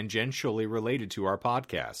this is tangentially related to our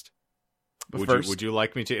podcast. Would you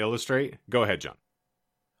like me to illustrate? Go ahead, John.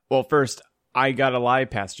 Well, first, I gotta lie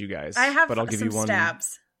past you guys. I have but I'll give some you one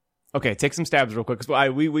stabs. Okay, take some stabs real quick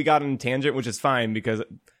because we got on a tangent, which is fine because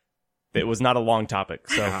it was not a long topic.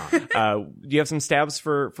 So, do you have some stabs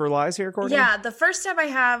for lies here, Courtney? Yeah, the first stab I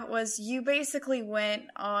have was you basically went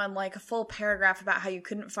on like a full paragraph about how you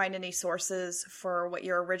couldn't find any sources for what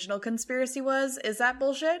your original conspiracy was. Is that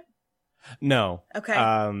bullshit? No. Okay.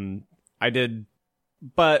 I did,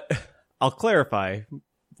 but I'll clarify.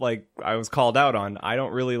 Like I was called out on. I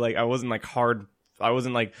don't really like. I wasn't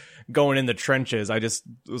like going in the trenches. I just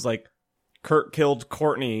was like, Kurt killed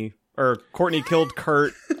Courtney or Courtney killed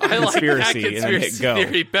Kurt I like that conspiracy and then hit go.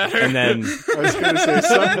 Theory better. And then I was going to say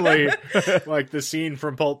suddenly, like the scene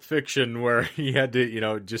from Pulp Fiction where he had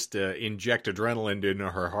to, just inject adrenaline into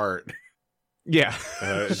her heart. yeah.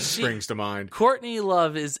 Springs to mind. Courtney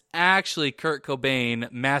Love is actually Kurt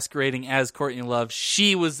Cobain masquerading as Courtney Love.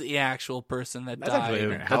 She was the actual person that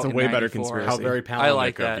died. That's a way better 94. conspiracy. How very I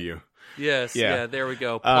like Palahniuk that. of you. Yes, Yeah. yeah, there we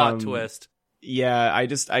go. Plot twist. Yeah,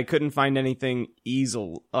 I couldn't find anything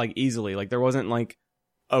easily. Like there wasn't like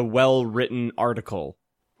a well-written article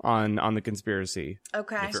on the conspiracy.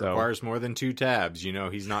 Okay. If it requires more than 2 tabs,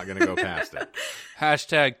 he's not going to go past it.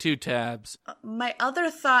 Hashtag 2 tabs. My other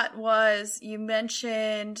thought was you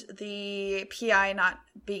mentioned the PI not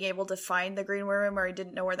being able to find the green room, or he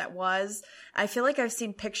didn't know where that was. I feel like I've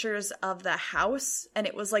seen pictures of the house and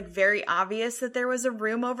it was like very obvious that there was a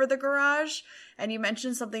room over the garage. And you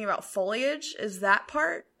mentioned something about foliage. Is that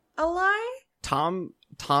part a lie? Tom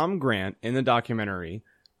Grant in the documentary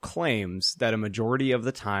claims that a majority of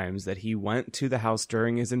the times that he went to the house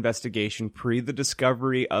during his investigation pre the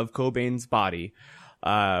discovery of Cobain's body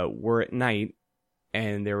were at night,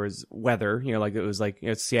 and there was weather, like it was like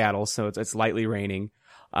it's Seattle, so it's lightly raining.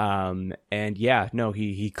 And yeah, no,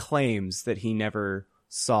 he claims that he never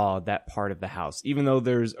saw that part of the house, even though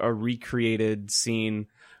there's a recreated scene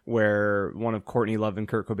where one of Courtney Love and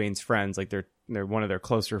Kurt Cobain's friends, like they're one of their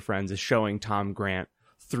closer friends, is showing Tom Grant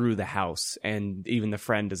through the house, and even the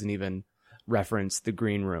friend doesn't even reference the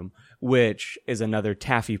green room, which is another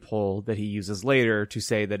taffy pull that he uses later to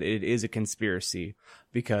say that it is a conspiracy,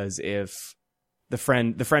 because if the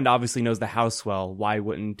friend obviously knows the house well, why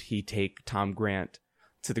wouldn't he take Tom Grant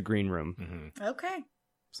to the green room? Mm-hmm. Okay.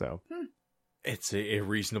 So It's a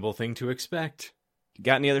reasonable thing to expect.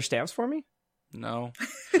 got any other stabs for me? No.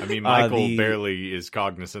 I mean, Michael barely is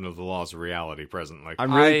cognizant of the laws of reality presently.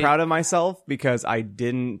 I'm really proud of myself because I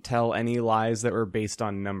didn't tell any lies that were based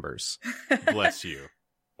on numbers. Bless you.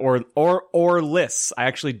 Or lists. I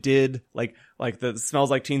actually did like the Smells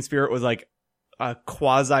Like Teen Spirit was like a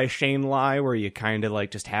quasi Shane lie where you kind of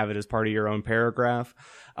like just have it as part of your own paragraph.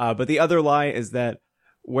 But the other lie is that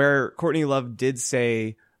where Courtney Love did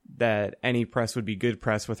say that any press would be good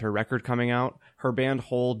press with her record coming out, her band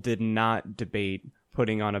Hole did not debate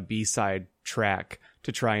putting on a B-side track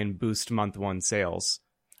to try and boost month 1 sales.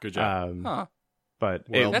 Good job. But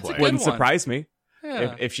Well it played. wouldn't That's a good one. surprise me.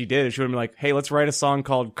 Yeah. If she did, she would have been like, hey, let's write a song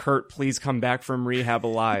called Kurt, Please Come Back from Rehab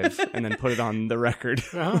Alive, and then put it on the record.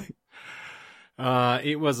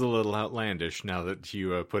 It was a little outlandish now that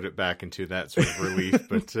you put it back into that sort of relief.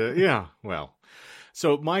 But yeah, well.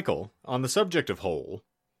 So, Michael, on the subject of Hole...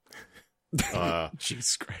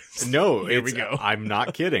 Jesus Christ. No, Here we go. I'm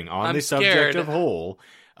not kidding. On I'm the subject scared. of Hole,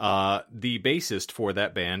 the bassist for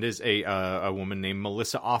that band is a woman named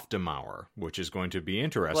Melissa Oftemauer, which is going to be Bless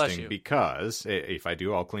interesting you. because, if I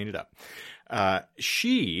do, I'll clean it up.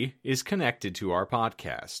 She is connected to our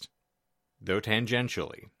podcast, though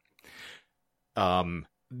tangentially.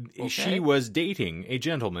 She was dating a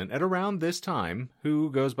gentleman at around this time who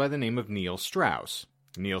goes by the name of Neil Strauss.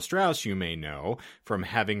 Neil Strauss, you may know from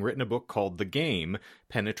having written a book called The Game,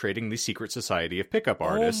 Penetrating the Secret Society of Pickup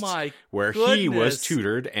Artists, where he was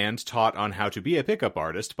tutored and taught on how to be a pickup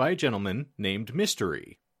artist by a gentleman named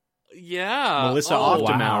Mystery. Yeah. Melissa Oh,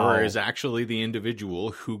 Oftemauer is actually the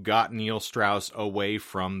individual who got Neil Strauss away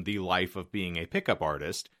from the life of being a pickup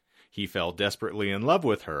artist. He fell desperately in love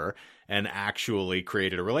with her and actually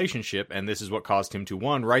created a relationship, and this is what caused him to,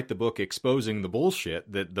 one, write the book exposing the bullshit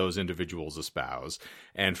that those individuals espouse,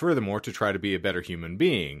 and furthermore, to try to be a better human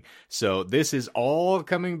being. So this is all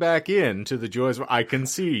coming back in to the joys. I can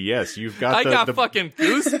see, yes, you've got I got fucking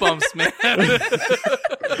goosebumps,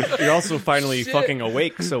 man. You're also finally fucking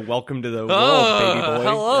awake, so welcome to the world, baby boy.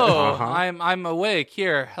 Hello. I'm awake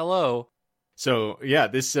here. Hello. So, yeah,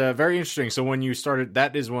 this very interesting. So when you started,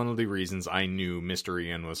 that is one of the reasons I knew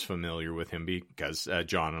Mystery and was familiar with him, because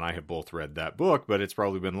John and I have both read that book, but it's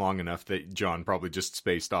probably been long enough that John probably just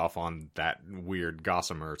spaced off on that weird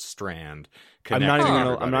gossamer strand. I'm not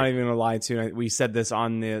even gonna lie to you. We said this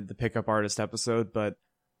on the Pickup Artist episode, but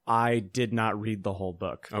I did not read the whole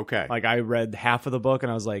book. Okay. Like, I read half of the book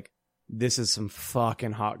and I was like, this is some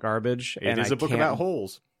fucking hot garbage. It is a book about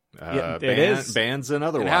holes. Yeah, it is. Bands and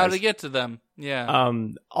otherwise. And how to get to them. Yeah.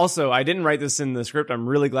 Also, I didn't write this in the script. I'm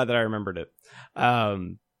really glad that I remembered it.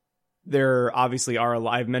 There obviously are,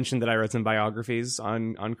 I've mentioned that I read some biographies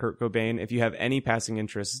on Kurt Cobain. If you have any passing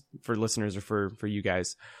interest for listeners or for you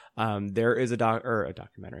guys, there is a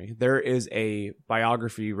documentary. There is a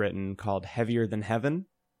biography written called Heavier Than Heaven.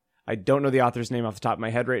 I don't know the author's name off the top of my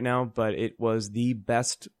head right now, but it was the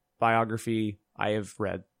best biography I have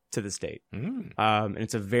read to this date. And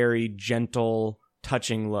it's a very gentle,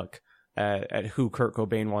 touching look at who Kurt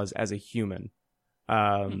Cobain was as a human.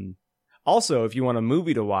 Also, if you want a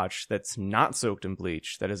movie to watch that's not soaked in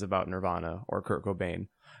bleach, that is about Nirvana or Kurt Cobain,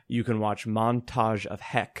 you can watch Montage of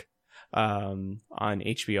Heck on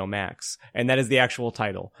HBO Max, and that is the actual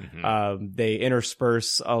title. They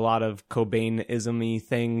intersperse a lot of Cobain-ism-y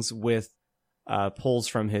things with pulls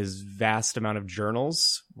from his vast amount of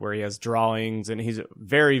journals where he has drawings, and he's a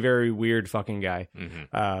very, very weird fucking guy.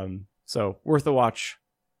 So worth a watch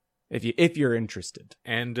if you're interested.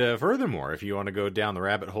 And furthermore, if you want to go down the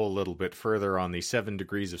rabbit hole a little bit further on the 7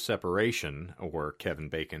 Degrees of Separation, or Kevin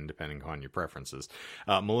Bacon, depending on your preferences,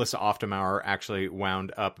 Melissa Oftemauer actually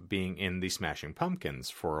wound up being in the Smashing Pumpkins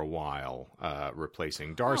for a while,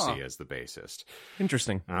 replacing Darcy as the bassist.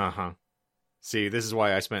 Interesting. See, this is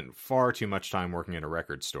why I spent far too much time working in a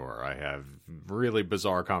record store. I have really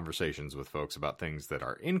bizarre conversations with folks about things that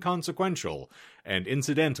are inconsequential and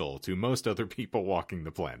incidental to most other people walking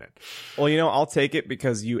the planet. Well, I'll take it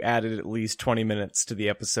because you added at least 20 minutes to the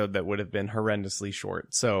episode that would have been horrendously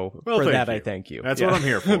short. So for that, I thank you. That's what I'm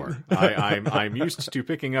here for. I'm used to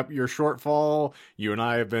picking up your shortfall. You and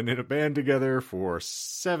I have been in a band together for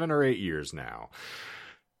 7 or 8 years now.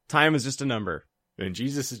 Time is just a number. And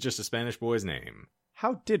Jesus is just a Spanish boy's name.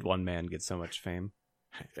 How did one man get so much fame?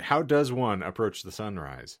 How does one approach the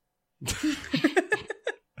sunrise?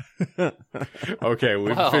 Okay,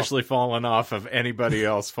 we've officially fallen off of anybody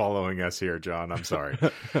else following us here, John. I'm sorry.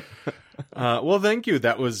 Well, thank you.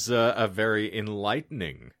 That was a very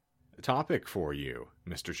enlightening topic for you,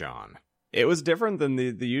 Mr. John. It was different than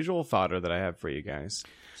the usual fodder that I have for you guys.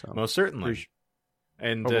 So. Most certainly.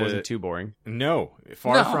 And it wasn't too boring. No,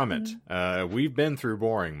 far from it. We've been through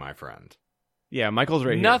boring, my friend. Yeah, Michael's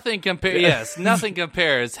right here. Nothing compares. Nothing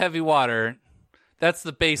compares. Heavy water. That's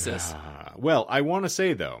the basis. Well, I want to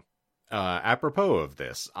say, though, apropos of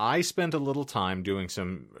this, I spent a little time doing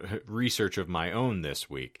some research of my own this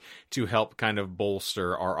week to help kind of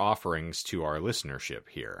bolster our offerings to our listenership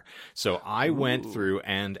here. So I went through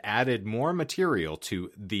and added more material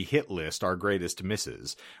to the hit list, Our Greatest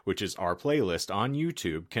Misses, which is our playlist on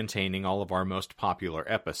YouTube containing all of our most popular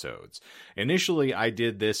episodes. Initially, I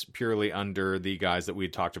did this purely under the guise that we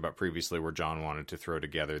had talked about previously, where John wanted to throw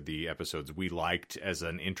together the episodes we liked as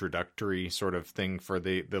an introductory sort of thing for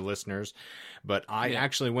the listeners. But I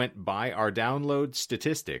actually went by our download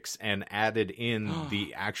statistics and added in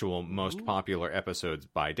the actual most popular episodes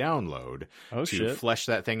by download to flesh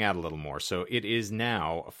that thing out a little more. So it is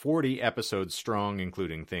now 40 episodes strong,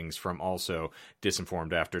 including things from also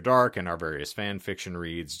Disinformed After Dark and our various fan fiction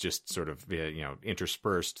reads, just sort of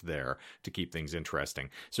interspersed there to keep things interesting.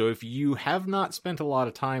 So if you have not spent a lot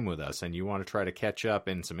of time with us and you want to try to catch up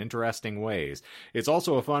in some interesting ways, it's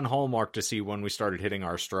also a fun hallmark to see when we started hitting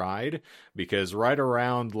our stride. Because right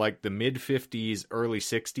around like the mid-50s, early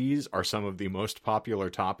 60s are some of the most popular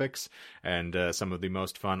topics and some of the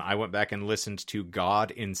most fun. I went back and listened to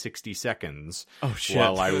God in 60 Seconds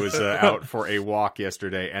while I was out for a walk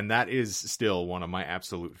yesterday, and that is still one of my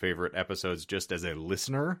absolute favorite episodes just as a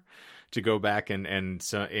listener. To go back and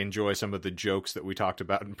enjoy some of the jokes that we talked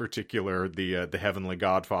about, in particular the Heavenly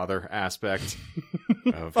Godfather aspect.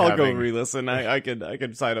 I'll go re-listen. I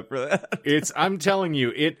could sign up for that. I'm telling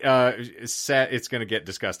you, it's going to get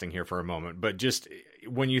disgusting here for a moment, but just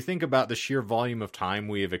when you think about the sheer volume of time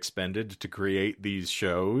we have expended to create these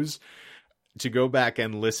shows, to go back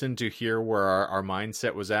and listen to hear where our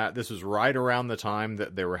mindset was at. This was right around the time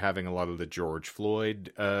that they were having a lot of the George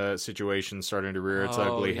Floyd situation starting to rear its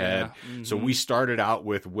ugly head. Mm-hmm. So we started out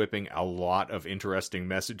with whipping a lot of interesting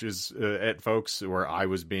messages at folks where I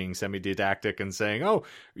was being semi-didactic and saying,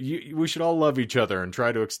 we should all love each other and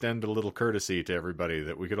try to extend a little courtesy to everybody,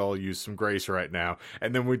 that we could all use some grace right now.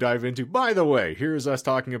 And then we dive into, by the way, here's us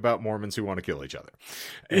talking about Mormons who want to kill each other.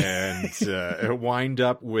 And wind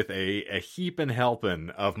up with a heap and helping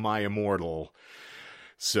of My Immortal.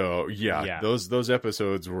 So those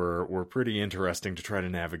episodes were pretty interesting to try to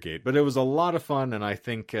navigate, but it was a lot of fun, and I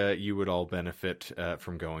think you would all benefit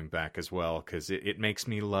from going back as well, because it makes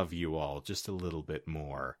me love you all just a little bit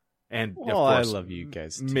more. And of course, I love you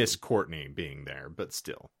guys too. Miss Courtney being there, but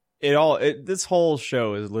still. This whole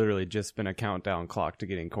show has literally just been a countdown clock to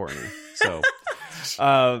getting Courtney. So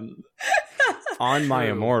on My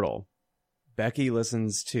Immortal, Becky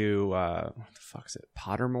listens to what the fuck is it,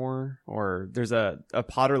 Pottermore, or there's a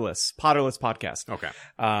Potterless podcast. Okay.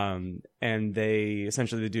 And they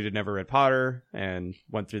essentially, the dude had never read Potter and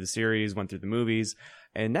went through the series, went through the movies,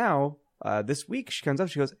 and now this week she comes up,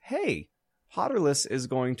 she goes, "Hey, Potterless is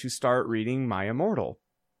going to start reading My Immortal."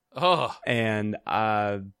 Oh. And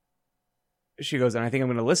she goes, and I think I'm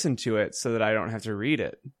going to listen to it so that I don't have to read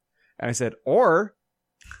it. And I said, or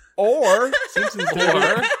Simpsons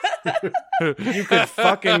you could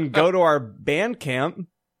fucking go to our Bandcamp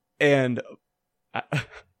and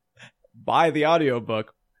buy the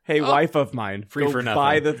audiobook. Hey, wife of mine, free for nothing.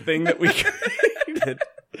 Buy the thing that we created.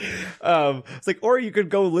 It's like, or you could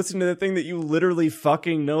go listen to the thing that you literally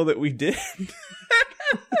fucking know that we did.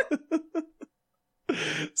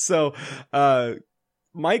 So,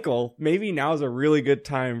 Michael, maybe now's a really good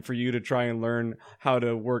time for you to try and learn how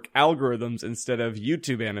to work algorithms instead of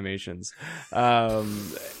YouTube animations.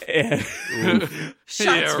 And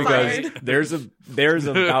Shots because fired. there's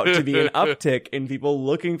about to be an uptick in people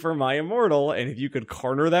looking for My Immortal, and if you could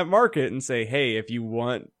corner that market and say, hey, if you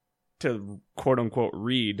want to quote unquote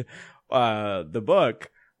read the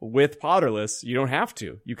book with Potterless, you don't have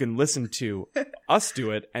to. You can listen to us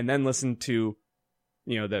do it and then listen to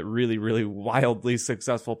that really, really wildly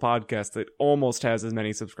successful podcast that almost has as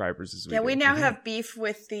many subscribers as we do. Yeah, we now have beef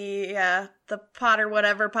with the Potter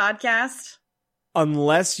Whatever podcast.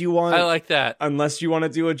 Unless you want, I like that. Unless you want to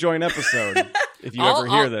do a joint episode, if you ever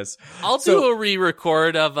hear this, I'll do a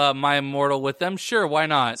re-record of My Immortal with them. Sure, why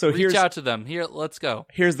not? So reach out to them. Here, let's go.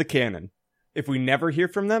 Here's the canon: if we never hear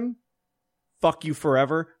from them, fuck you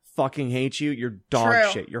forever. Fucking hate you. You're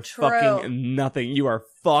dog shit. You're fucking nothing. You are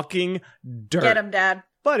fucking dirt. Get him, Dad.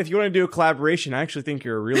 But if you want to do a collaboration, I actually think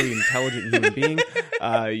you're a really intelligent human being.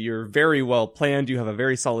 You're very well planned. You have a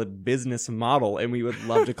very solid business model, and we would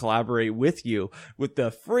love to collaborate with you with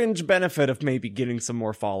the fringe benefit of maybe getting some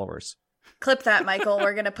more followers. Clip that, Michael.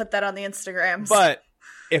 We're going to put that on the Instagrams. But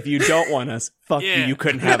if you don't want us, fuck you. You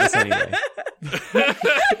couldn't have us anyway.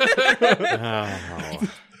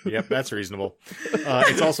 Yep, that's reasonable.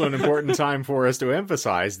 It's also an important time for us to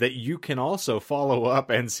emphasize that you can also follow up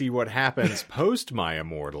and see what happens post My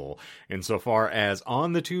Immortal, insofar as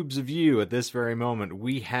on the Tubes of You at this very moment,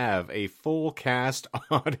 we have a full cast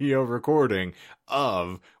audio recording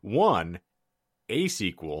of a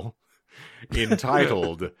sequel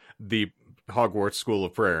entitled The Hogwarts School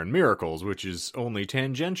of Prayer and Miracles, which is only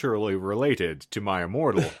tangentially related to My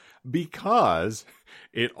Immortal, because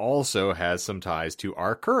it also has some ties to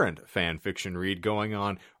our current fan fiction read going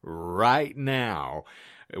on right now,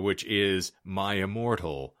 which is My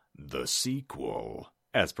Immortal, the sequel,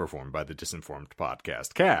 as performed by the Disinformed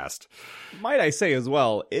Podcast cast. Might I say as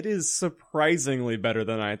well, it is surprisingly better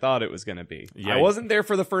than I thought it was going to be. Yeah, I wasn't there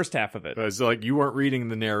for the first half of it. It's like you weren't reading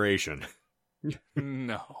the narration.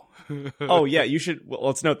 No. Oh, yeah, you should. Well,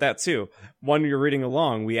 let's note that, too. When you're reading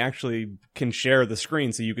along, we actually can share the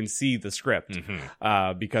screen so you can see the script.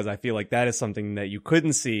 Mm-hmm. Because I feel like that is something that you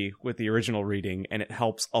couldn't see with the original reading, and it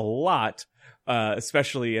helps a lot,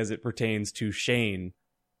 especially as it pertains to Shane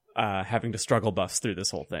having to struggle bust through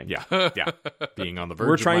this whole thing. Yeah. Being on the verge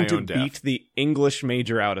We're of trying my to own beat death. the English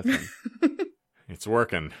major out of him. It's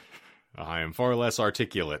working. I am far less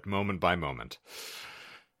articulate moment by moment.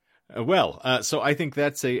 So I think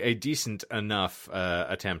that's a decent enough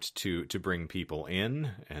attempt to bring people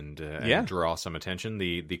in and draw some attention.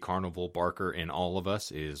 The carnival barker in all of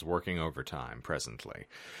us is working overtime presently.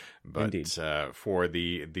 But Indeed. For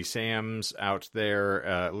the Sams out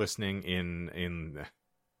there listening in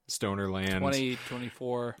Stonerland,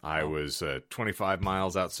 2024. I was 25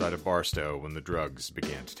 miles outside of Barstow when the drugs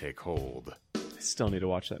began to take hold. I still need to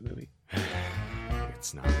watch that movie.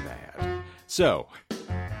 It's not bad. So,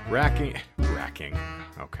 racking.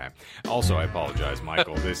 Okay. Also, I apologize,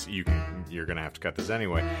 Michael. You're gonna have to cut this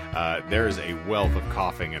anyway. There is a wealth of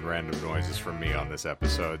coughing and random noises from me on this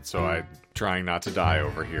episode, so I'm trying not to die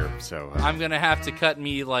over here. So I'm gonna have to cut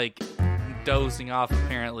me dozing off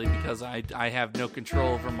apparently because I have no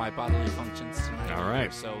control over my bodily functions tonight. All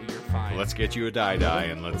right. So you're fine. well, let's get you a die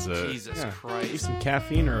and let's. Jesus Get Christ. some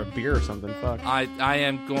caffeine or a beer or something. Fuck. I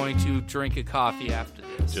am going to drink a coffee after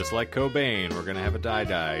this. Just like Cobain, we're gonna have a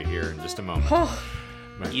die here in just a moment.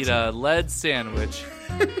 But, Eat a lead sandwich.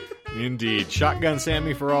 Indeed, Shotgun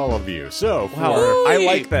Sammy for all of you. So, Wow, for I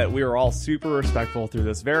like that we were all super respectful through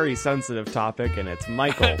this very sensitive topic, and it's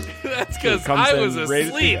Michael. That's because comes I in was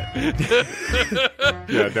ready asleep.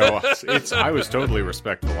 I was totally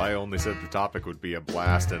respectful. I only said the topic would be a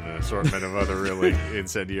blast and an assortment of other really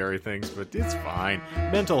incendiary things, but it's fine.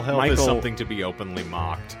 Mental health is Michael- something to be openly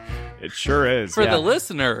mocked. It sure is. For yeah. the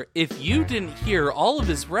listener, if you didn't hear all of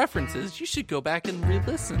his references, you should go back and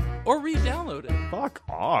re-listen or re-download it. Fuck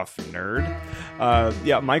off, nerd.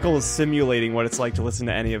 Michael is simulating what it's like to listen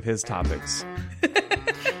to any of his topics.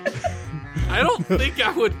 I don't think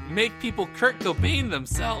I would make people Kurt Cobain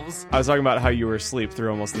themselves. I was talking about how you were asleep through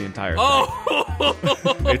almost the entire thing. Oh!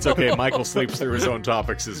 It's okay. Michael sleeps through his own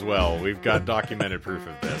topics as well. We've got documented proof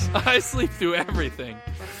of this. I sleep through everything.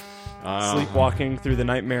 Sleepwalking through the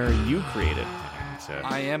nightmare you created.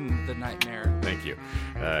 I am the nightmare. Thank you.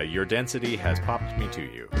 Your density has popped me to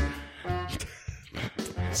you.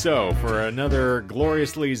 So, for another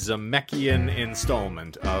gloriously Zemeckis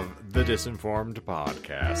installment of the Disinformed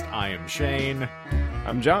Podcast, I am Shane.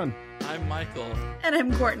 I'm John. I'm Michael. And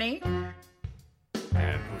I'm Courtney.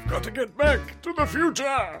 And we've got to get back to the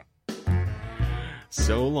future.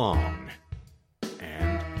 So long.